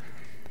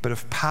 but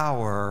of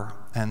power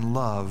and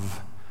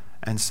love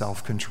and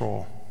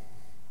self-control."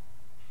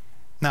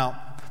 Now,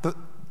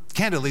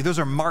 candidly, those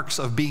are marks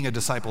of being a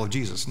disciple of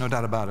Jesus, no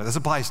doubt about it. This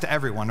applies to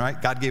everyone,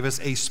 right? God gave us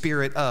a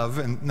spirit of,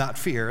 and not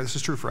fear. This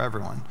is true for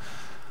everyone.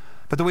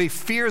 But the way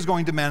fear is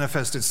going to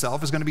manifest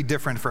itself is going to be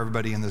different for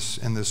everybody in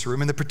this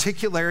room. And the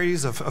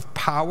particularities of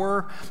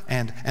power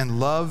and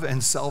love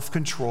and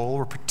self-control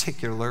were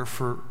particular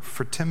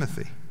for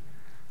Timothy.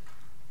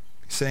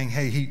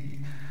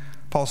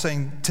 Paul's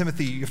saying,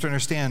 Timothy, you have to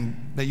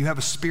understand that you have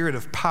a spirit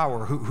of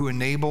power who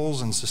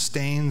enables and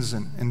sustains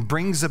and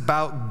brings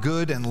about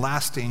good and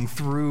lasting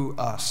through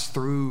us,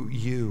 through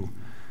you.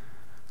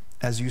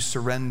 as you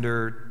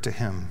surrender to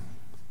him.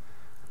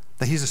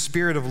 That he's a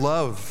spirit of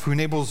love who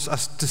enables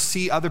us to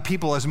see other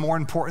people as more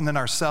important than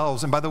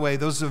ourselves. And by the way,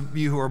 those of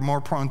you who are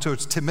more prone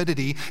towards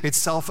timidity, it's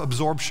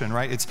self-absorption,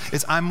 right?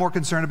 It's I'm more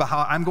concerned about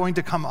how I'm going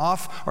to come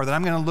off, or that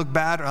I'm going to look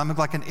bad, or I'm going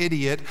to look like an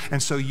idiot.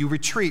 And so you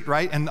retreat,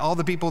 right? And all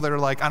the people that are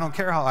like, I don't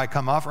care how I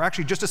come off, are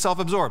actually just as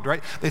self-absorbed,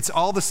 right? It's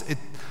all this.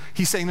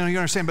 He's saying, no, you don't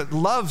understand. But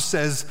love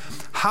says,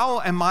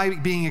 how am I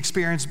being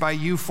experienced by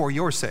you for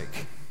your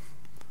sake?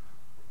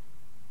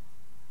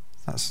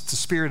 It's the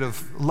spirit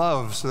of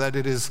love, so that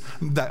it is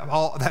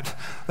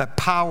that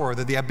power,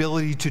 that the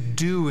ability to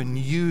do and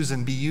use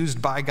and be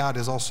used by God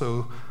is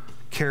also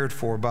cared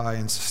for by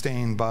and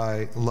sustained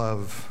by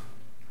love.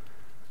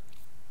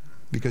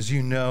 Because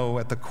you know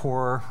at the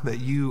core that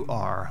you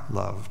are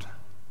loved,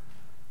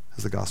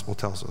 as the gospel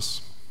tells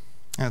us.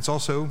 And it's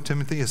also,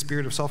 Timothy, a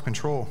spirit of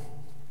self-control.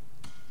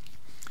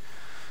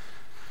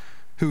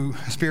 A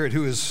spirit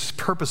who is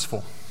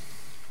purposeful,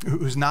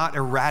 who's not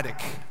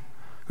erratic,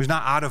 who's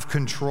not out of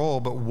control,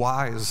 but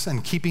wise,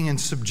 and keeping in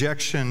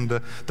subjection the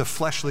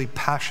fleshly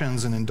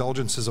passions and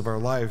indulgences of our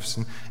lives,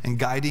 and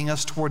guiding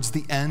us towards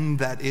the end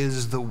that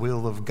is the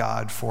will of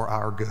God for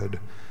our good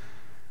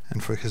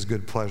and for his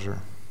good pleasure.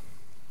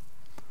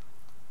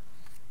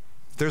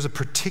 There's a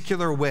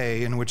particular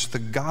way in which the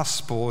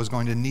gospel is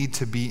going to need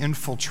to be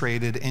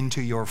infiltrated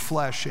into your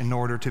flesh in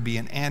order to be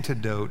an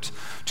antidote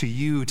to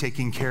you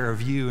taking care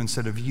of you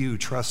instead of you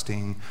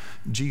trusting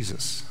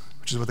Jesus,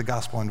 which is what the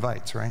gospel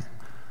invites, right?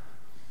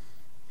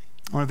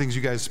 One of the things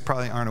you guys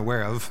probably aren't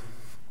aware of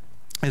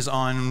is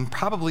on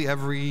probably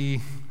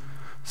every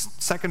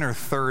second or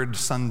third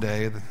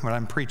Sunday when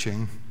I'm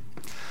preaching,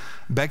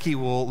 Becky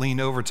will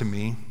lean over to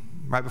me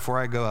right before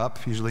I go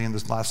up, usually in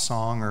this last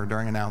song or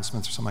during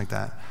announcements or something like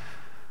that.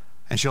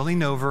 And she'll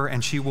lean over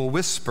and she'll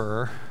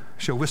whisper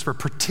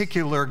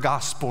particular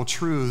gospel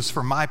truths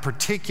for my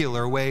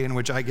particular way in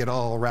which I get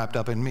all wrapped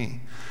up in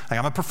me. Like,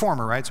 I'm a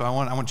performer, right? So I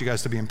want you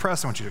guys to be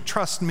impressed. I want you to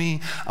trust me.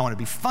 I want to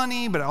be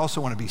funny, but I also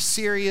want to be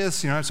serious,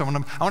 so I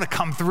want to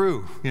come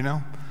through,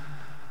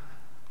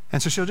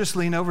 And so she'll just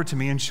lean over to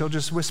me and she'll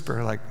just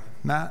whisper, like,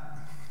 Matt,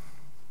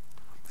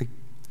 like,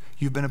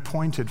 you've been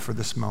appointed for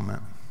this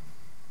moment.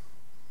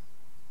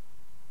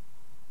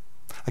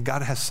 Like,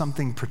 God has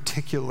something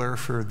particular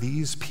for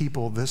these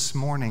people this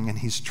morning, and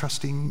he's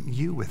trusting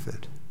you with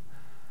it.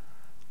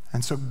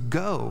 And so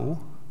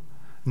go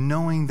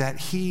knowing that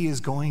he is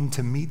going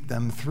to meet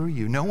them through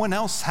you. No one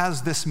else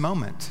has this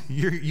moment.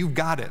 You've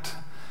got it.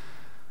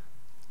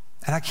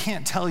 And I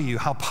can't tell you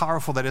how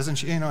powerful that is. And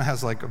she, it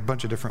has like a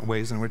bunch of different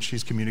ways in which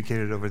she's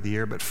communicated over the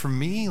year. But for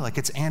me, like,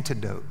 it's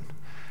antidote.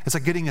 It's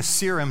like getting a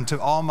serum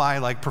to all my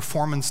like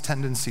performance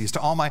tendencies, to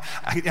all my,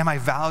 am I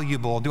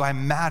valuable? Do I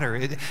matter?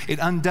 It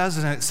undoes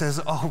it and it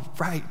says, oh,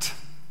 right.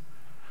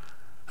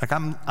 Like,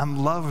 I'm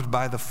loved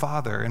by the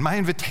Father. And my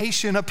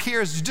invitation up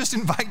here is to just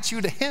invite you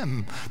to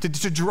him,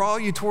 to draw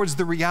you towards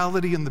the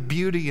reality and the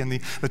beauty and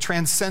the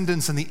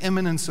transcendence and the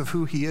immanence of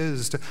who he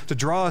is, to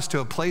draw us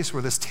to a place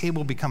where this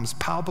table becomes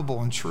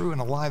palpable and true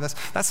and alive.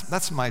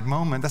 That's my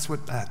moment. That's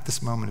what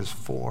this moment is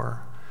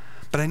for.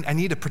 But I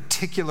need a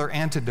particular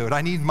antidote.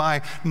 I need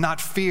my, not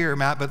fear,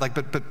 Matt,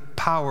 but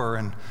power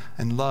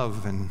and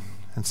love and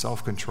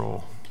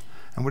self-control.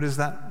 And what is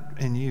that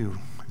in you,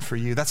 for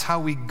you? That's how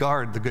we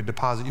guard the good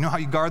deposit. You know how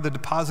you guard the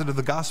deposit of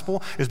the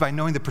gospel? Is by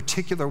knowing the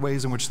particular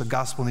ways in which the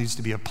gospel needs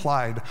to be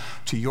applied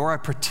to your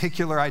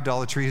particular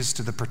idolatries,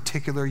 to the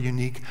particular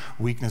unique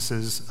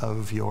weaknesses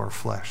of your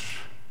flesh.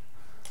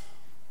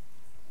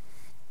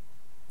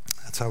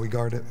 That's how we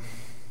guard it.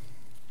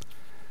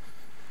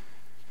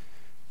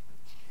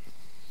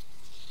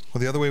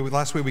 Well,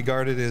 last way we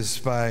guard it is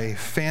by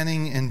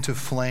fanning into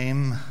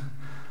flame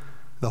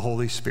the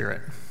Holy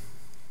Spirit.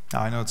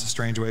 Now, I know it's a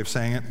strange way of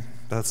saying it.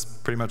 That's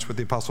pretty much what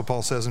the Apostle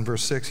Paul says in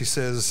verse 6. He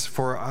says,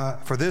 for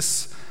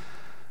this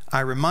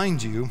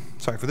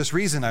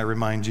reason I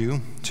remind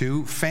you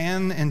to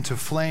fan into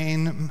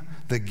flame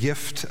the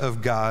gift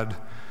of God,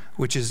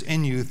 which is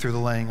in you through the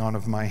laying on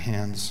of my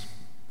hands.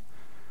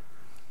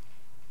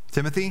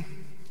 Timothy,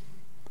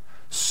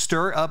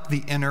 stir up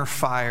the inner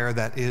fire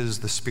that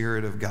is the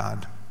Spirit of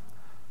God.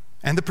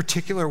 And the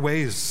particular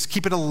ways,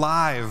 keep it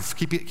alive,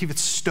 keep it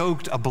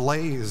stoked,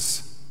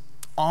 ablaze,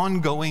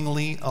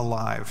 ongoingly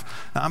alive.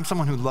 Now, I'm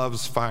someone who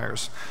loves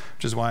fires,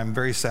 which is why I'm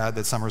very sad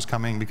that summer's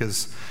coming,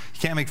 because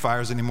you can't make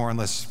fires anymore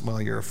unless, well,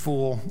 you're a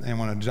fool and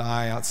want to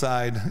die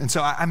outside. And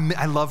so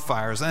I love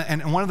fires.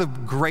 And one of the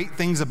great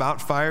things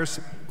about fires,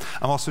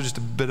 I'm also just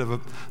a bit of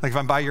like, if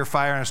I'm by your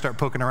fire and I start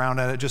poking around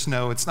at it, just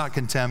know it's not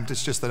contempt.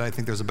 It's just that I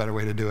think there's a better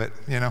way to do it,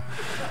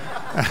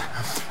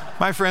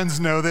 My friends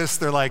know this.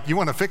 They're like, you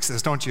want to fix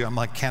this, don't you? I'm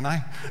like, can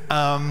I?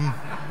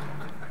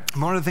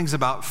 One of the things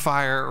about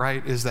fire,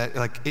 right, is that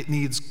like it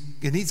needs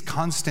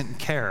constant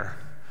care.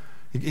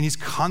 It needs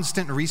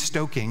constant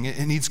restoking.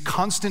 It needs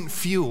constant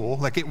fuel.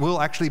 Like, it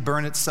will actually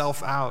burn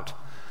itself out.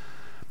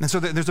 And so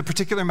there's a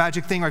particular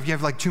magic thing where if you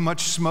have like too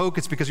much smoke,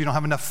 it's because you don't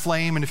have enough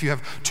flame. And if you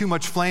have too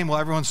much flame, well,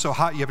 everyone's so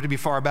hot, you have to be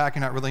far back.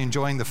 You're not really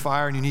enjoying the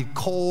fire, and you need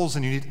coals,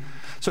 and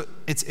so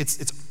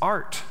it's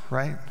art,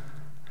 right?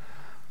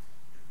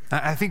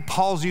 I think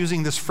Paul's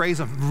using this phrase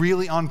of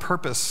really on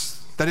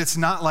purpose, that it's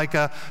not like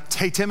a,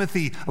 hey,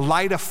 Timothy,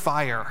 light a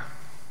fire.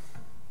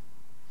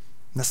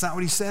 That's not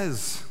what he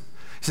says.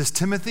 He says,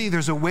 Timothy,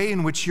 there's a way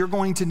in which you're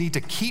going to need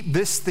to keep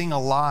this thing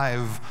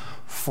alive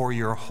for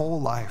your whole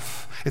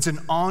life. It's an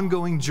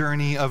ongoing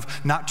journey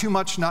of not too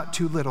much, not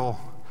too little,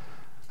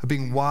 of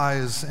being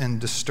wise and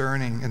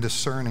discerning.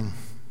 And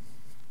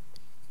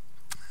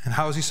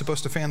how is he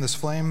supposed to fan this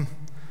flame?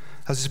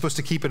 How is he supposed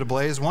to keep it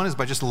ablaze? One is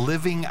by just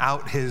living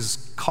out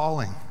his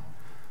calling,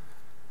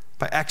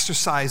 by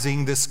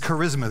exercising this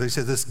charisma. He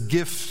said this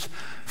gift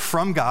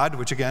from God,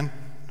 which again,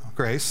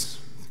 grace,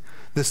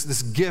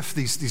 this gift,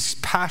 these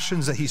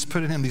passions that he's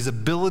put in him, these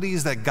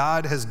abilities that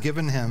God has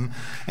given him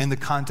in the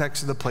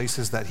context of the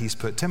places that he's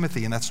put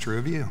Timothy, and that's true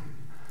of you.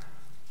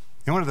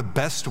 And one of the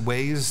best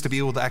ways to be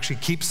able to actually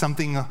keep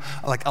something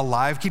like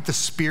alive, keep the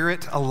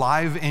Spirit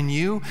alive in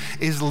you,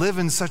 is live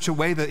in such a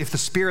way that if the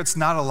Spirit's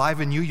not alive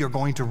in you, you're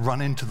going to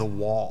run into the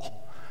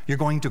wall. You're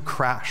going to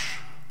crash.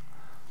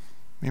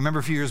 You remember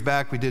a few years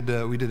back, we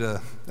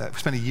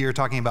spent a year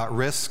talking about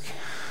risk.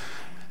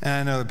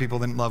 And I know that people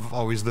didn't love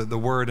always the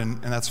word, and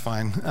that's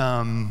fine.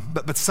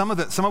 But some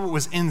of what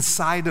was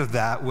inside of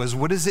that was,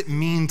 what does it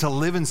mean to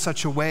live in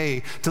such a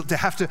way, to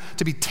have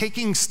to be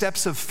taking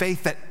steps of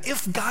faith that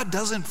if God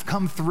doesn't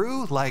come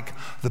through, like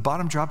the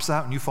bottom drops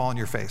out and you fall on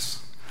your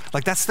face.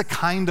 Like that's the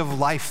kind of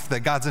life that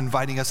God's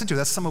inviting us into.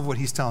 That's some of what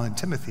he's telling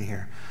Timothy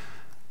here.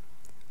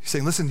 He's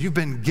saying, listen, you've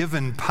been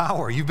given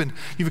power. You've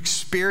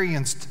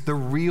experienced the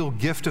real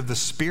gift of the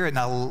Spirit.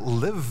 Now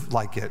live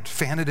like it.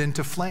 Fan it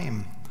into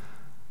flame.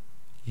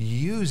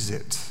 Use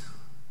it.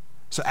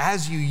 So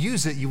as you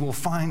use it, you will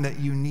find that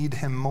you need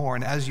him more.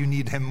 And as you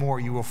need him more,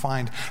 you will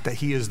find that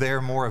he is there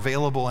more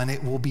available, and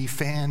it will be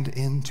fanned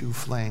into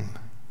flame.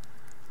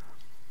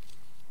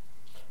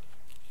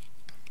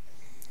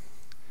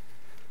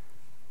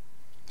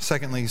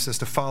 Secondly, he says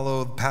to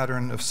follow the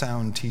pattern of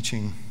sound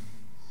teaching.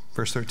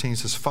 Verse 13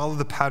 says, follow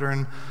the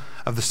pattern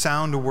of the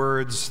sound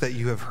words that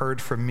you have heard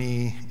from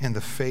me in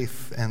the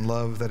faith and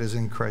love that is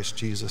in Christ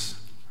Jesus.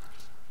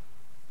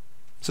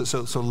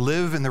 So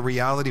live in the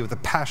reality with the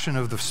passion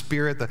of the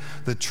Spirit,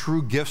 the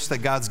true gifts that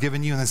God's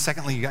given you. And then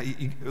secondly,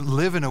 you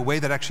live in a way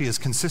that actually is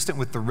consistent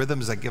with the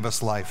rhythms that give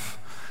us life.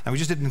 Now, we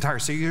just did an entire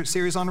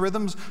series on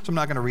rhythms, so I'm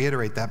not going to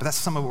reiterate that, but that's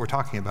some of what we're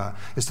talking about,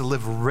 is to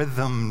live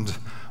rhythmed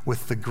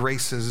with the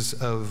graces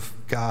of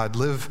God.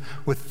 Live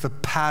with the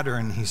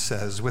pattern, he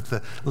says, with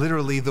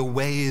literally the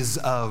ways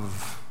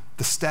of,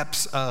 the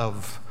steps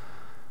of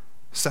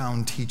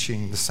sound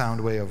teaching, the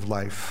sound way of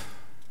life.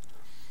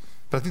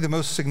 But I think the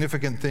most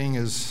significant thing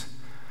is,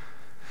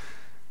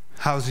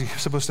 how is he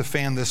supposed to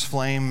fan this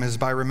flame, is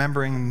by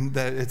remembering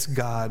that it's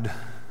God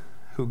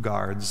who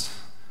guards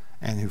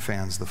and who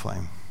fans the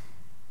flame.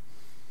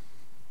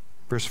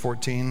 Verse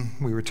 14,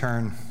 we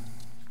return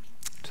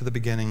to the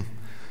beginning.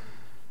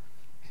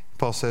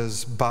 Paul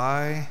says,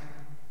 by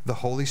the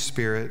Holy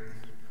Spirit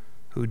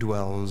who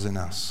dwells in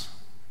us,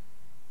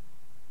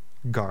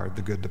 guard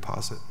the good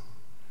deposit.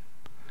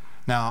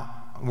 Now,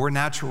 we're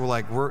natural,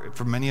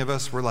 for many of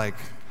us, we're like,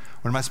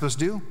 what am I supposed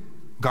to do?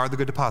 Guard the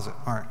good deposit.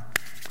 All right.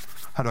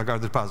 How do I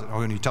guard the deposit?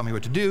 Oh, you tell me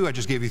what to do. I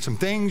just gave you some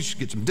things. You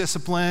get some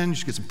discipline.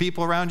 You get some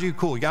people around you.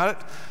 Cool, you got it?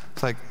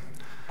 It's like,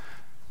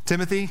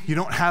 Timothy, you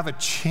don't have a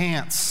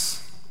chance.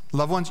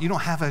 Loved ones, you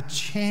don't have a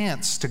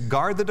chance to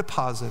guard the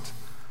deposit,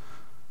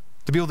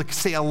 to be able to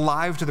stay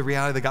alive to the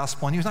reality of the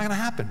gospel, and it's not going to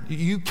happen.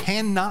 You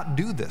cannot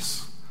do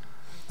this.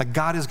 Like,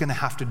 God is going to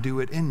have to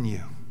do it in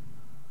you.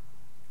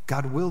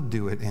 God will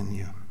do it in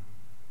you.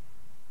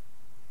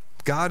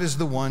 God is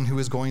the one who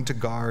is going to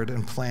guard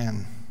and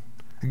fan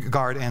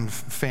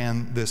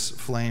this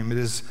flame. It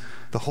is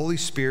the Holy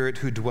Spirit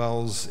who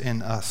dwells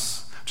in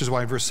us, which is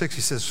why in verse 6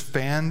 he says,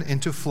 fan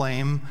into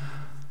flame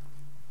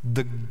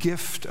the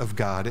gift of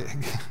God.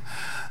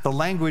 The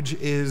language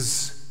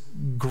is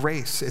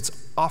grace.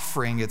 It's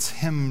offering. It's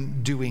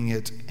him doing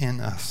it in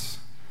us.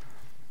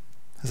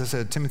 As I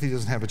said, Timothy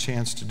doesn't have a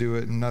chance to do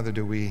it, and neither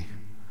do we,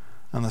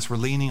 unless we're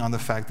leaning on the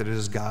fact that it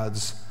is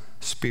God's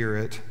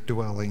Spirit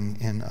dwelling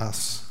in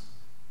us.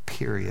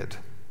 Period.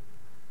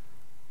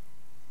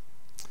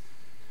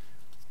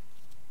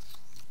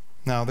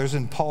 Now, there's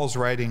in Paul's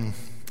writing,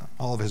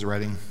 all of his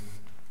writing,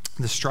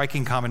 the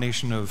striking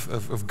combination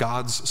of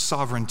God's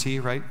sovereignty,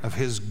 right, of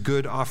his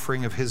good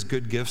offering, of his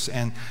good gifts,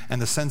 and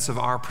the sense of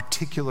our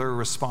particular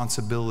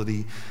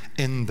responsibility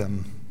in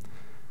them,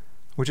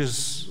 which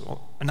is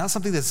not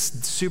something that's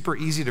super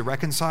easy to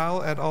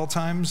reconcile at all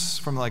times,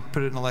 from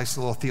put it in a nice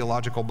little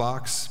theological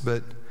box,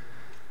 but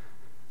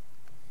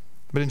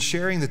in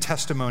sharing the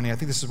testimony, I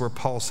think this is where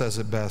Paul says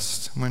it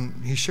best.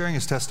 When he's sharing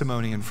his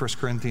testimony in 1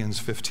 Corinthians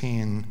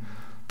 15,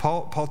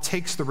 Paul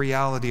takes the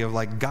reality of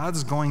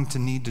God's going to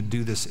need to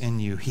do this in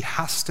you. He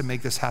has to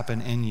make this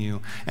happen in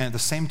you. And at the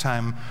same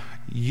time,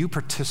 you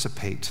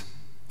participate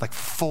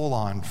full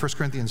on. 1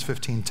 Corinthians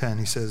 15:10,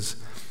 he says,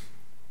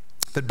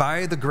 that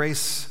by the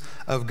grace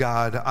of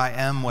God, I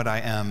am what I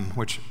am,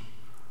 which,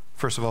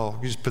 first of all,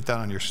 you just put that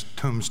on your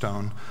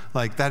tombstone.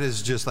 That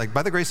is just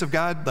by the grace of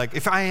God,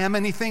 if I am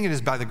anything, it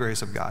is by the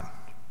grace of God.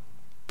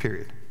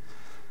 period.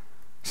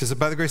 He says,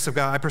 by the grace of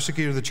God, I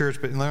persecuted the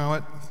church, but you know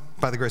what?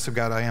 By the grace of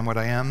God, I am what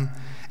I am.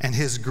 And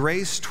his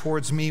grace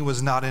towards me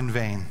was not in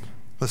vain.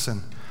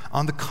 Listen,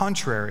 on the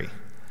contrary,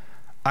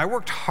 I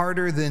worked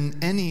harder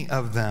than any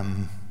of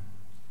them.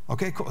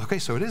 Okay, cool. Okay,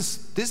 so it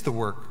is the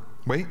work.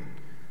 Wait.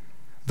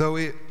 Though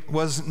it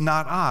was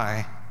not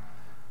I,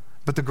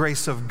 but the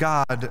grace of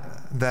God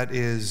that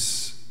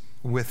is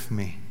with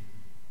me.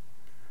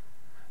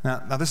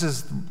 Now this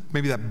is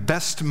maybe that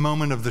best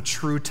moment of the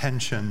true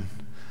tension.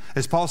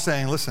 Is Paul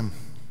saying, listen,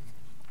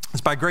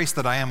 it's by grace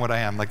that I am what I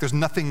am. Like, there's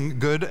nothing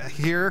good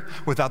here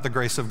without the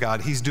grace of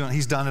God. He's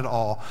done it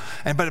all.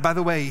 But by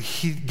the way,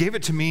 he gave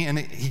it to me, and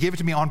he gave it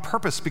to me on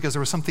purpose because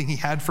there was something he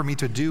had for me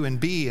to do and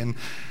be, and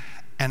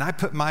I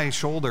put my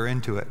shoulder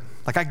into it.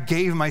 Like, I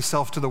gave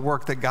myself to the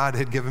work that God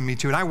had given me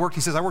to. And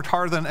he says, I worked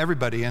harder than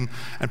everybody. And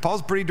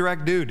Paul's a pretty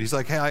direct dude. He's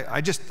like, hey,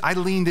 I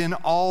leaned in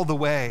all the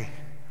way.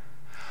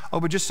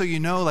 Oh, but just so you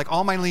know, like,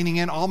 all my leaning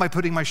in, all my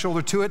putting my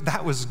shoulder to it,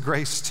 that was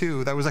grace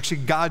too. That was actually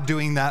God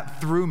doing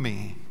that through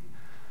me.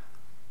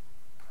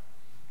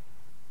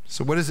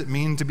 So what does it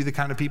mean to be the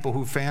kind of people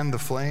who fan the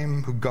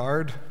flame, who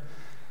guard?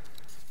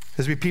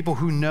 Is to be people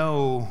who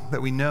know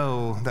that we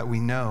know that we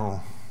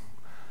know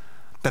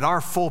that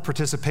our full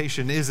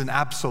participation is an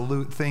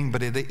absolute thing,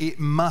 but it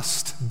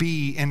must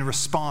be in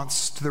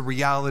response to the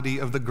reality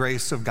of the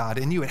grace of God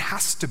in you. It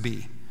has to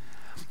be.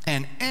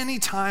 And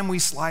anytime we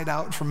slide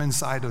out from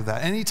inside of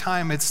that,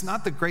 anytime it's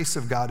not the grace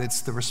of God,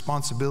 it's the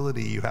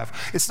responsibility you have.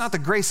 It's not the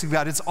grace of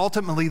God, it's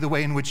ultimately the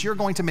way in which you're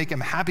going to make him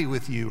happy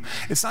with you.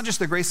 It's not just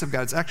the grace of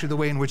God, it's actually the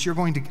way in which you're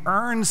going to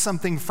earn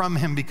something from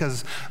him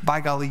because,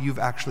 by golly, you've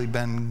actually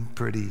been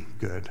pretty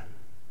good.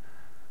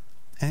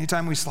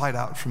 Anytime we slide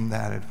out from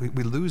that,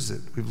 we lose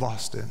it, we've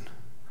lost it.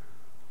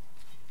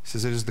 He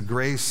says, it is the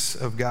grace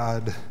of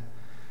God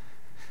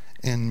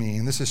in me,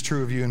 and this is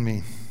true of you and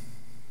me.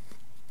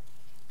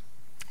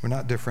 We're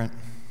not different.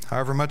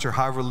 However much or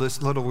however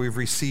little we've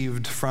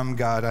received from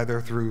God, either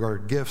through our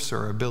gifts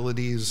or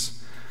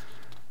abilities,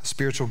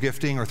 spiritual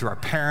gifting, or through our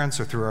parents,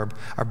 or through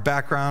our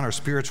background, or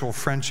spiritual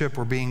friendship,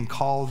 we're being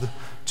called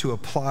to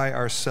apply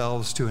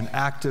ourselves to an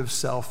active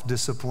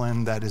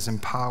self-discipline that is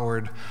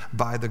empowered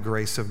by the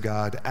grace of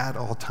God at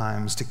all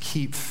times, to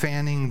keep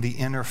fanning the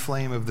inner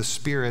flame of the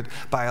Spirit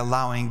by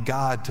allowing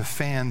God to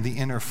fan the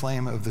inner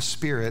flame of the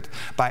Spirit,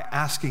 by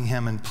asking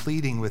him and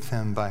pleading with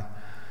him, by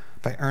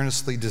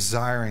earnestly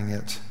desiring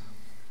it.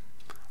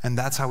 And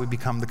that's how we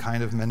become the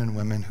kind of men and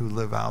women who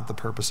live out the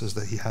purposes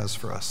that he has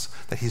for us,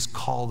 that he's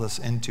called us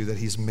into, that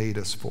he's made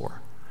us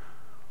for.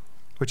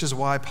 Which is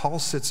why Paul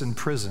sits in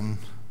prison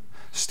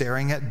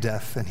staring at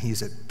death and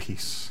he's at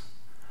peace.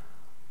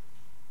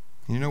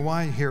 You know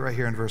why? Right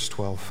here in verse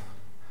 12.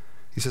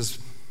 He says,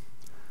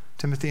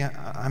 Timothy,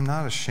 I'm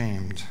not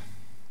ashamed,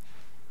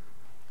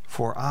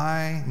 for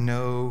I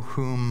know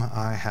whom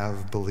I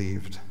have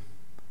believed.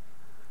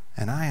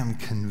 And I am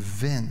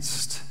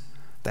convinced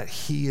that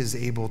he is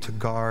able to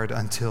guard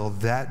until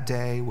that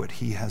day what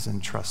he has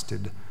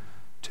entrusted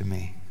to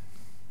me.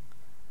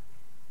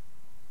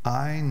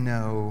 I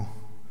know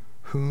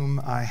whom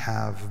I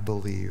have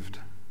believed.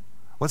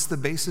 What's the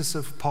basis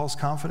of Paul's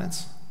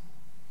confidence?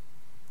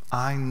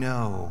 I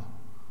know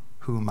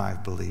whom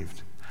I've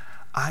believed.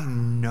 I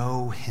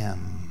know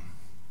him.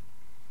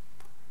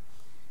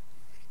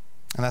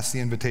 And that's the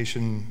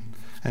invitation.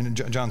 And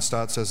John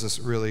Stott says this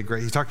really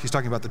great. He's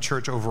talking about the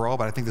church overall,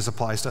 but I think this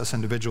applies to us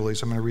individually.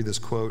 So I'm going to read this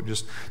quote.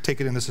 Just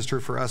take it in. This is true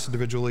for us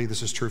individually.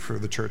 This is true for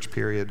the church,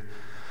 period.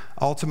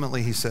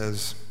 Ultimately, he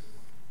says,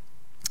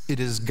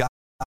 it is God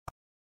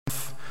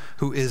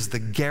who is the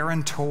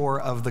guarantor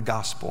of the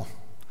gospel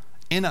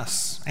in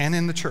us and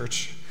in the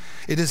church.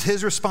 It is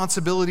his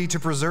responsibility to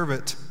preserve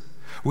it.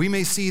 We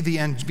may see the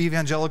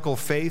evangelical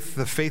faith,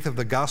 the faith of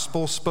the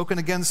gospel, spoken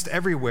against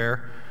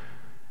everywhere,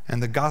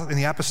 and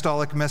the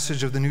apostolic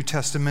message of the New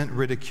Testament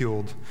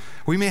ridiculed.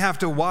 We may have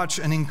to watch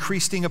an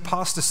increasing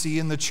apostasy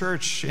in the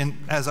church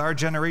as our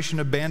generation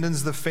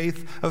abandons the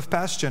faith of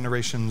past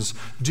generations.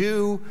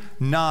 Do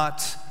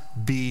not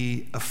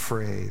be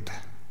afraid.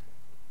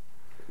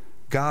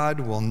 God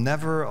will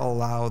never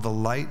allow the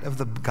light of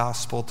the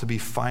gospel to be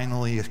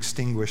finally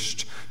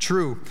extinguished.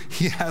 True,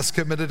 he has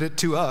committed it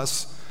to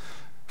us,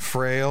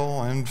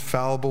 frail and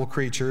fallible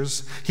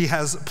creatures. He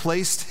has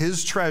placed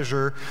his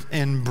treasure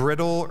in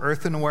brittle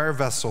earthenware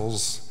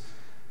vessels,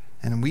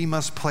 and we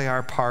must play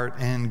our part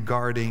in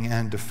guarding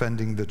and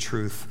defending the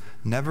truth.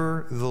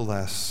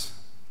 Nevertheless,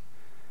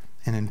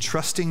 in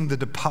entrusting the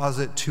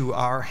deposit to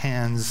our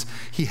hands,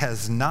 he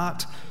has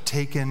not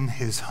taken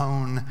his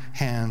own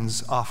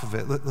hands off of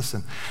it.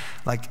 Listen,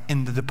 like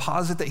in the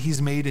deposit that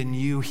he's made in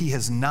you, he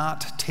has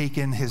not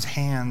taken his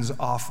hands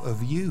off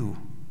of you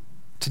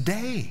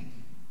today.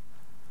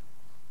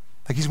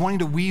 Like he's wanting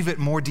to weave it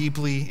more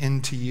deeply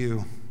into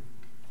you.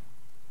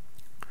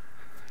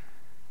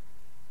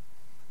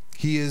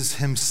 He is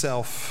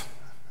himself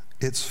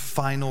its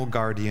final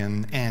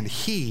guardian, and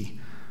he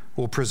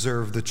will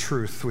preserve the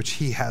truth which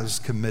he has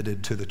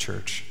committed to the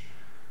church.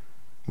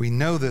 We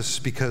know this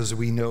because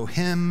we know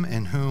him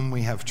in whom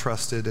we have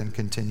trusted and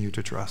continue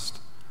to trust.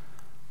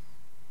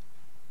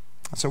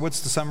 So what's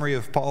the summary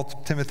of Paul to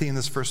Timothy in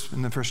the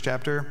first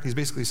chapter? He's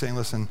basically saying,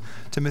 listen,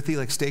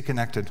 Timothy, stay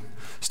connected.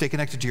 Stay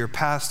connected to your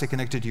past, stay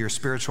connected to your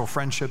spiritual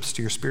friendships,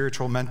 to your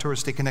spiritual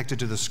mentors, stay connected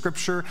to the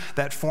scripture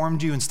that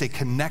formed you, and stay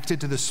connected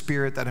to the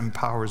Spirit that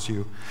empowers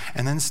you.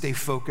 And then stay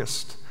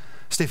focused.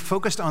 Stay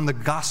focused on the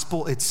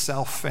gospel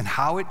itself and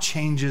how it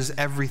changes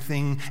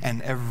everything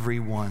and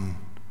everyone.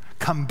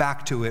 Come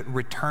back to it,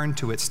 return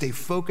to it, stay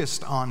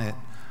focused on it,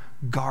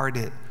 guard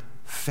it,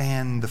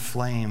 fan the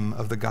flame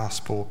of the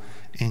gospel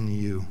in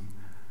you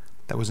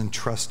that was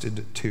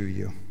entrusted to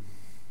you.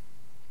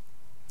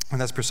 And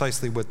that's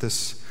precisely what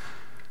this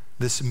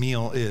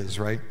meal is,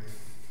 right?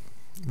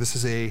 This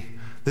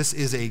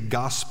is a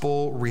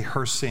gospel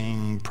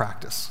rehearsing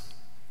practice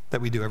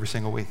that we do every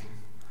single week.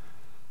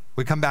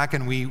 We come back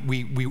and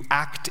we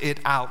act it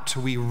out.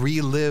 We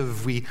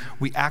relive, we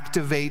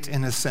activate,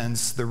 in a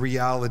sense, the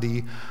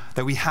reality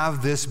that we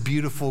have this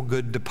beautiful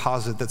good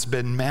deposit that's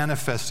been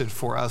manifested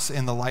for us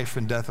in the life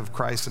and death of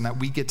Christ, and that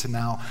we get to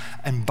now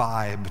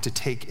imbibe, to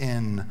take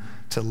in,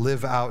 to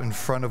live out in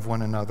front of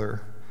one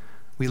another.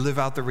 We live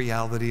out the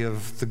reality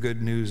of the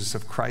good news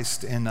of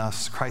Christ in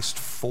us, Christ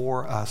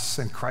for us,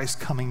 and Christ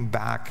coming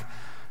back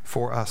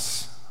for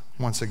us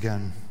once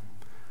again.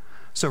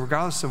 So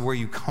regardless of where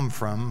you come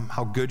from,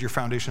 how good your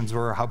foundations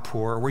were, or how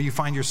poor, or where you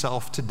find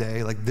yourself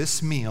today,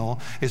 this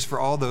meal is for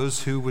all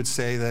those who would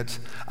say that,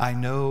 I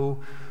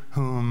know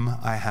whom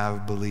I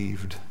have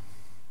believed.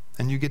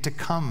 And you get to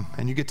come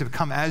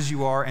as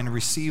you are and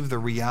receive the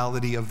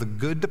reality of the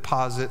good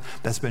deposit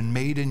that's been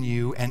made in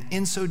you, and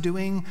in so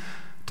doing,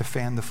 to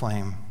fan the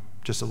flame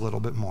just a little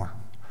bit more.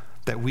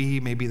 That we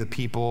may be the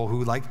people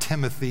who, like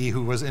Timothy,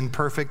 who was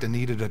imperfect and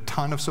needed a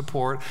ton of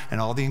support and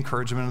all the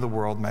encouragement of the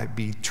world, might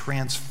be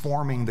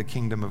transforming the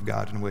kingdom of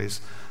God in ways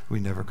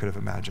we never could have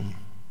imagined.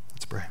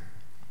 Let's pray.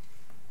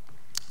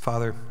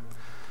 Father,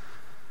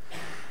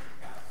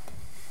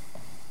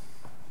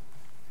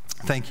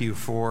 thank you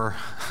for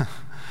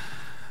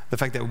the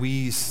fact that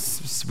we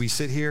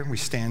sit here, we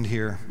stand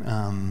here,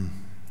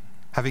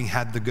 having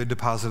had the good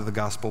deposit of the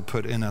gospel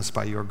put in us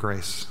by your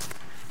grace.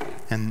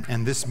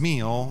 And this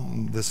meal,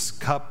 this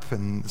cup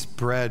and this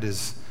bread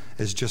is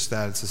just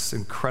that. It's this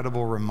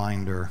incredible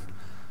reminder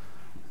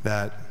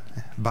that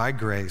by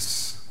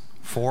grace,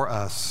 for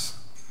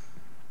us,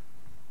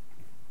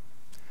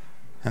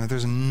 and that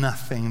there's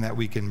nothing that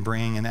we can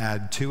bring and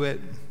add to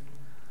it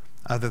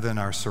other than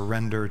our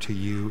surrender to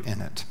you in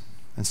it.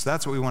 And so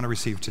that's what we want to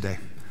receive today.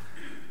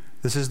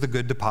 This is the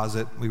good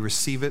deposit. We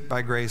receive it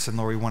by grace, and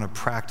Lord, we want to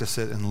practice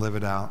it and live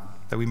it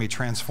out, that we may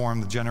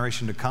transform the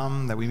generation to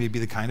come, that we may be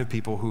the kind of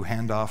people who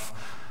hand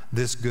off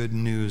this good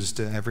news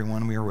to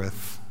everyone we are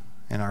with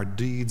in our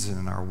deeds and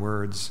in our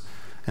words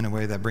in a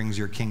way that brings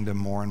your kingdom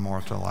more and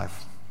more to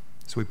life.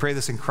 So we pray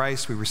this in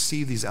Christ. We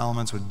receive these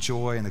elements with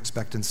joy and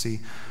expectancy,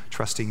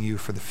 trusting you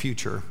for the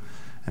future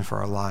and for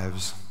our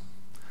lives,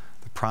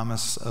 the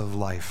promise of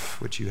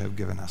life which you have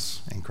given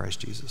us in Christ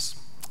Jesus.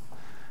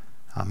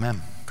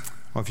 Amen.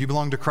 Well, if you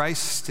belong to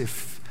Christ,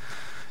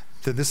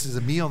 this is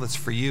a meal that's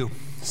for you.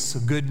 It's a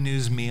good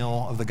news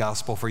meal of the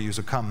gospel for you.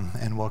 So come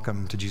and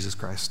welcome to Jesus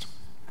Christ.